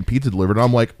dad are getting pizza delivered, and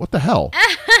I'm like, what the hell?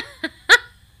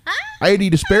 I had to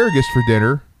eat asparagus for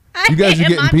dinner. You guys are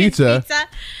getting pizza.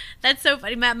 That's so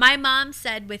funny. My mom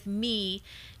said with me,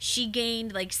 she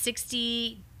gained like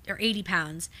 60 or 80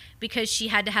 pounds because she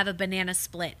had to have a banana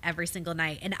split every single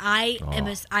night. And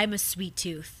I'm a sweet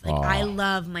tooth. Like I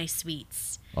love my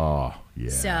sweets. Oh, yeah.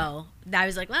 So I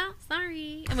was like, well,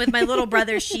 sorry. And with my little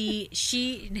brother, she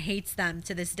hates them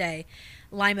to this day.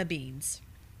 Lima beans.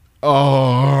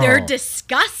 Oh. They're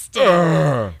disgusting.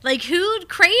 Like, who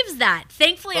craves that?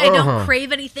 Thankfully, I don't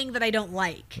crave anything that I don't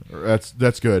like.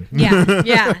 That's good.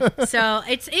 Yeah. So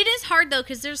it is hard, though,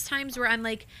 because there's times where I'm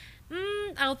like,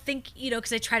 I'll think,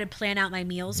 because I try to plan out my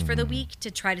meals for the week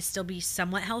to try to still be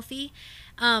somewhat healthy.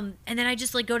 And then I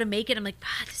just, like, go to make it. I'm like,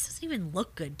 this doesn't even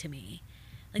look good to me.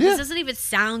 Like, this doesn't even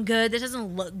sound good. This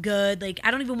doesn't look good. Like,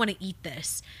 I don't even want to eat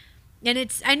this.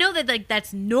 And I know that, like,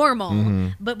 that's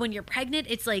normal, but when you're pregnant,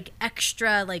 it's, like,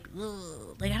 extra, like,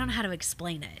 ugh. Like, I don't know how to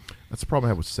explain it. That's the problem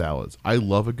I have with salads. I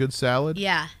love a good salad.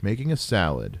 Yeah. Making a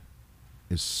salad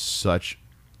is such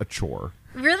a chore.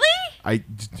 Really? I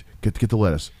get the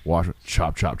lettuce, wash it,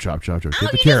 chop. Get the you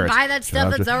carrots. Just buy that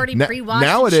stuff that's already pre-washed.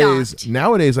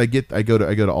 Nowadays, I go to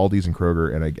Aldi's and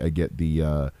Kroger, and I get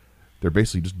the. They're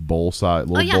basically just bowl size,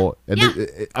 bowl, and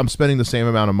I'm spending the same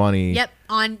amount of money. Yep,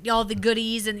 on all the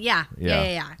goodies and yeah.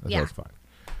 That's fine.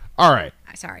 All right.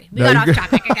 Sorry, we got off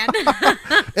topic again.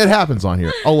 It happens on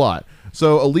here a lot.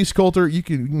 So Elyse Coulter, you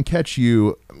can catch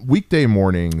you weekday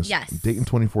mornings. Yes. Dayton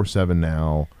 24/7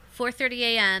 now. 4:30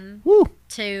 a.m.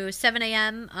 to 7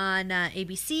 a.m. on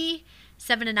ABC,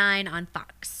 7 to 9 on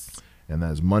Fox. And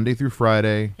that is Monday through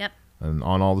Friday. Yep. And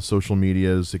on all the social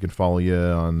medias, they can follow you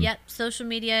on. Yep, social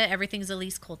media, everything's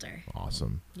Elyse Coulter.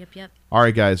 Awesome. Yep. All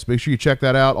right, guys, make sure you check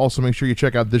that out. Also, make sure you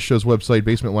check out this show's website,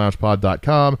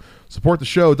 basementloungepod.com. Support the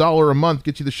show. $1 a month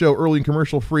gets you the show early and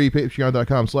commercial free.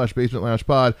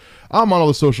 Patreon.com/basementloungepod. I'm on all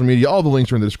the social media. All the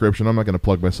links are in the description. I'm not going to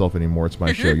plug myself anymore. It's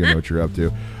my show. You know what you're up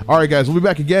to. All right, guys, we'll be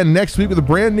back again next week with a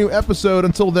brand new episode.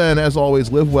 Until then, as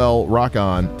always, live well, rock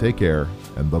on, take care,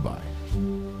 and bye-bye.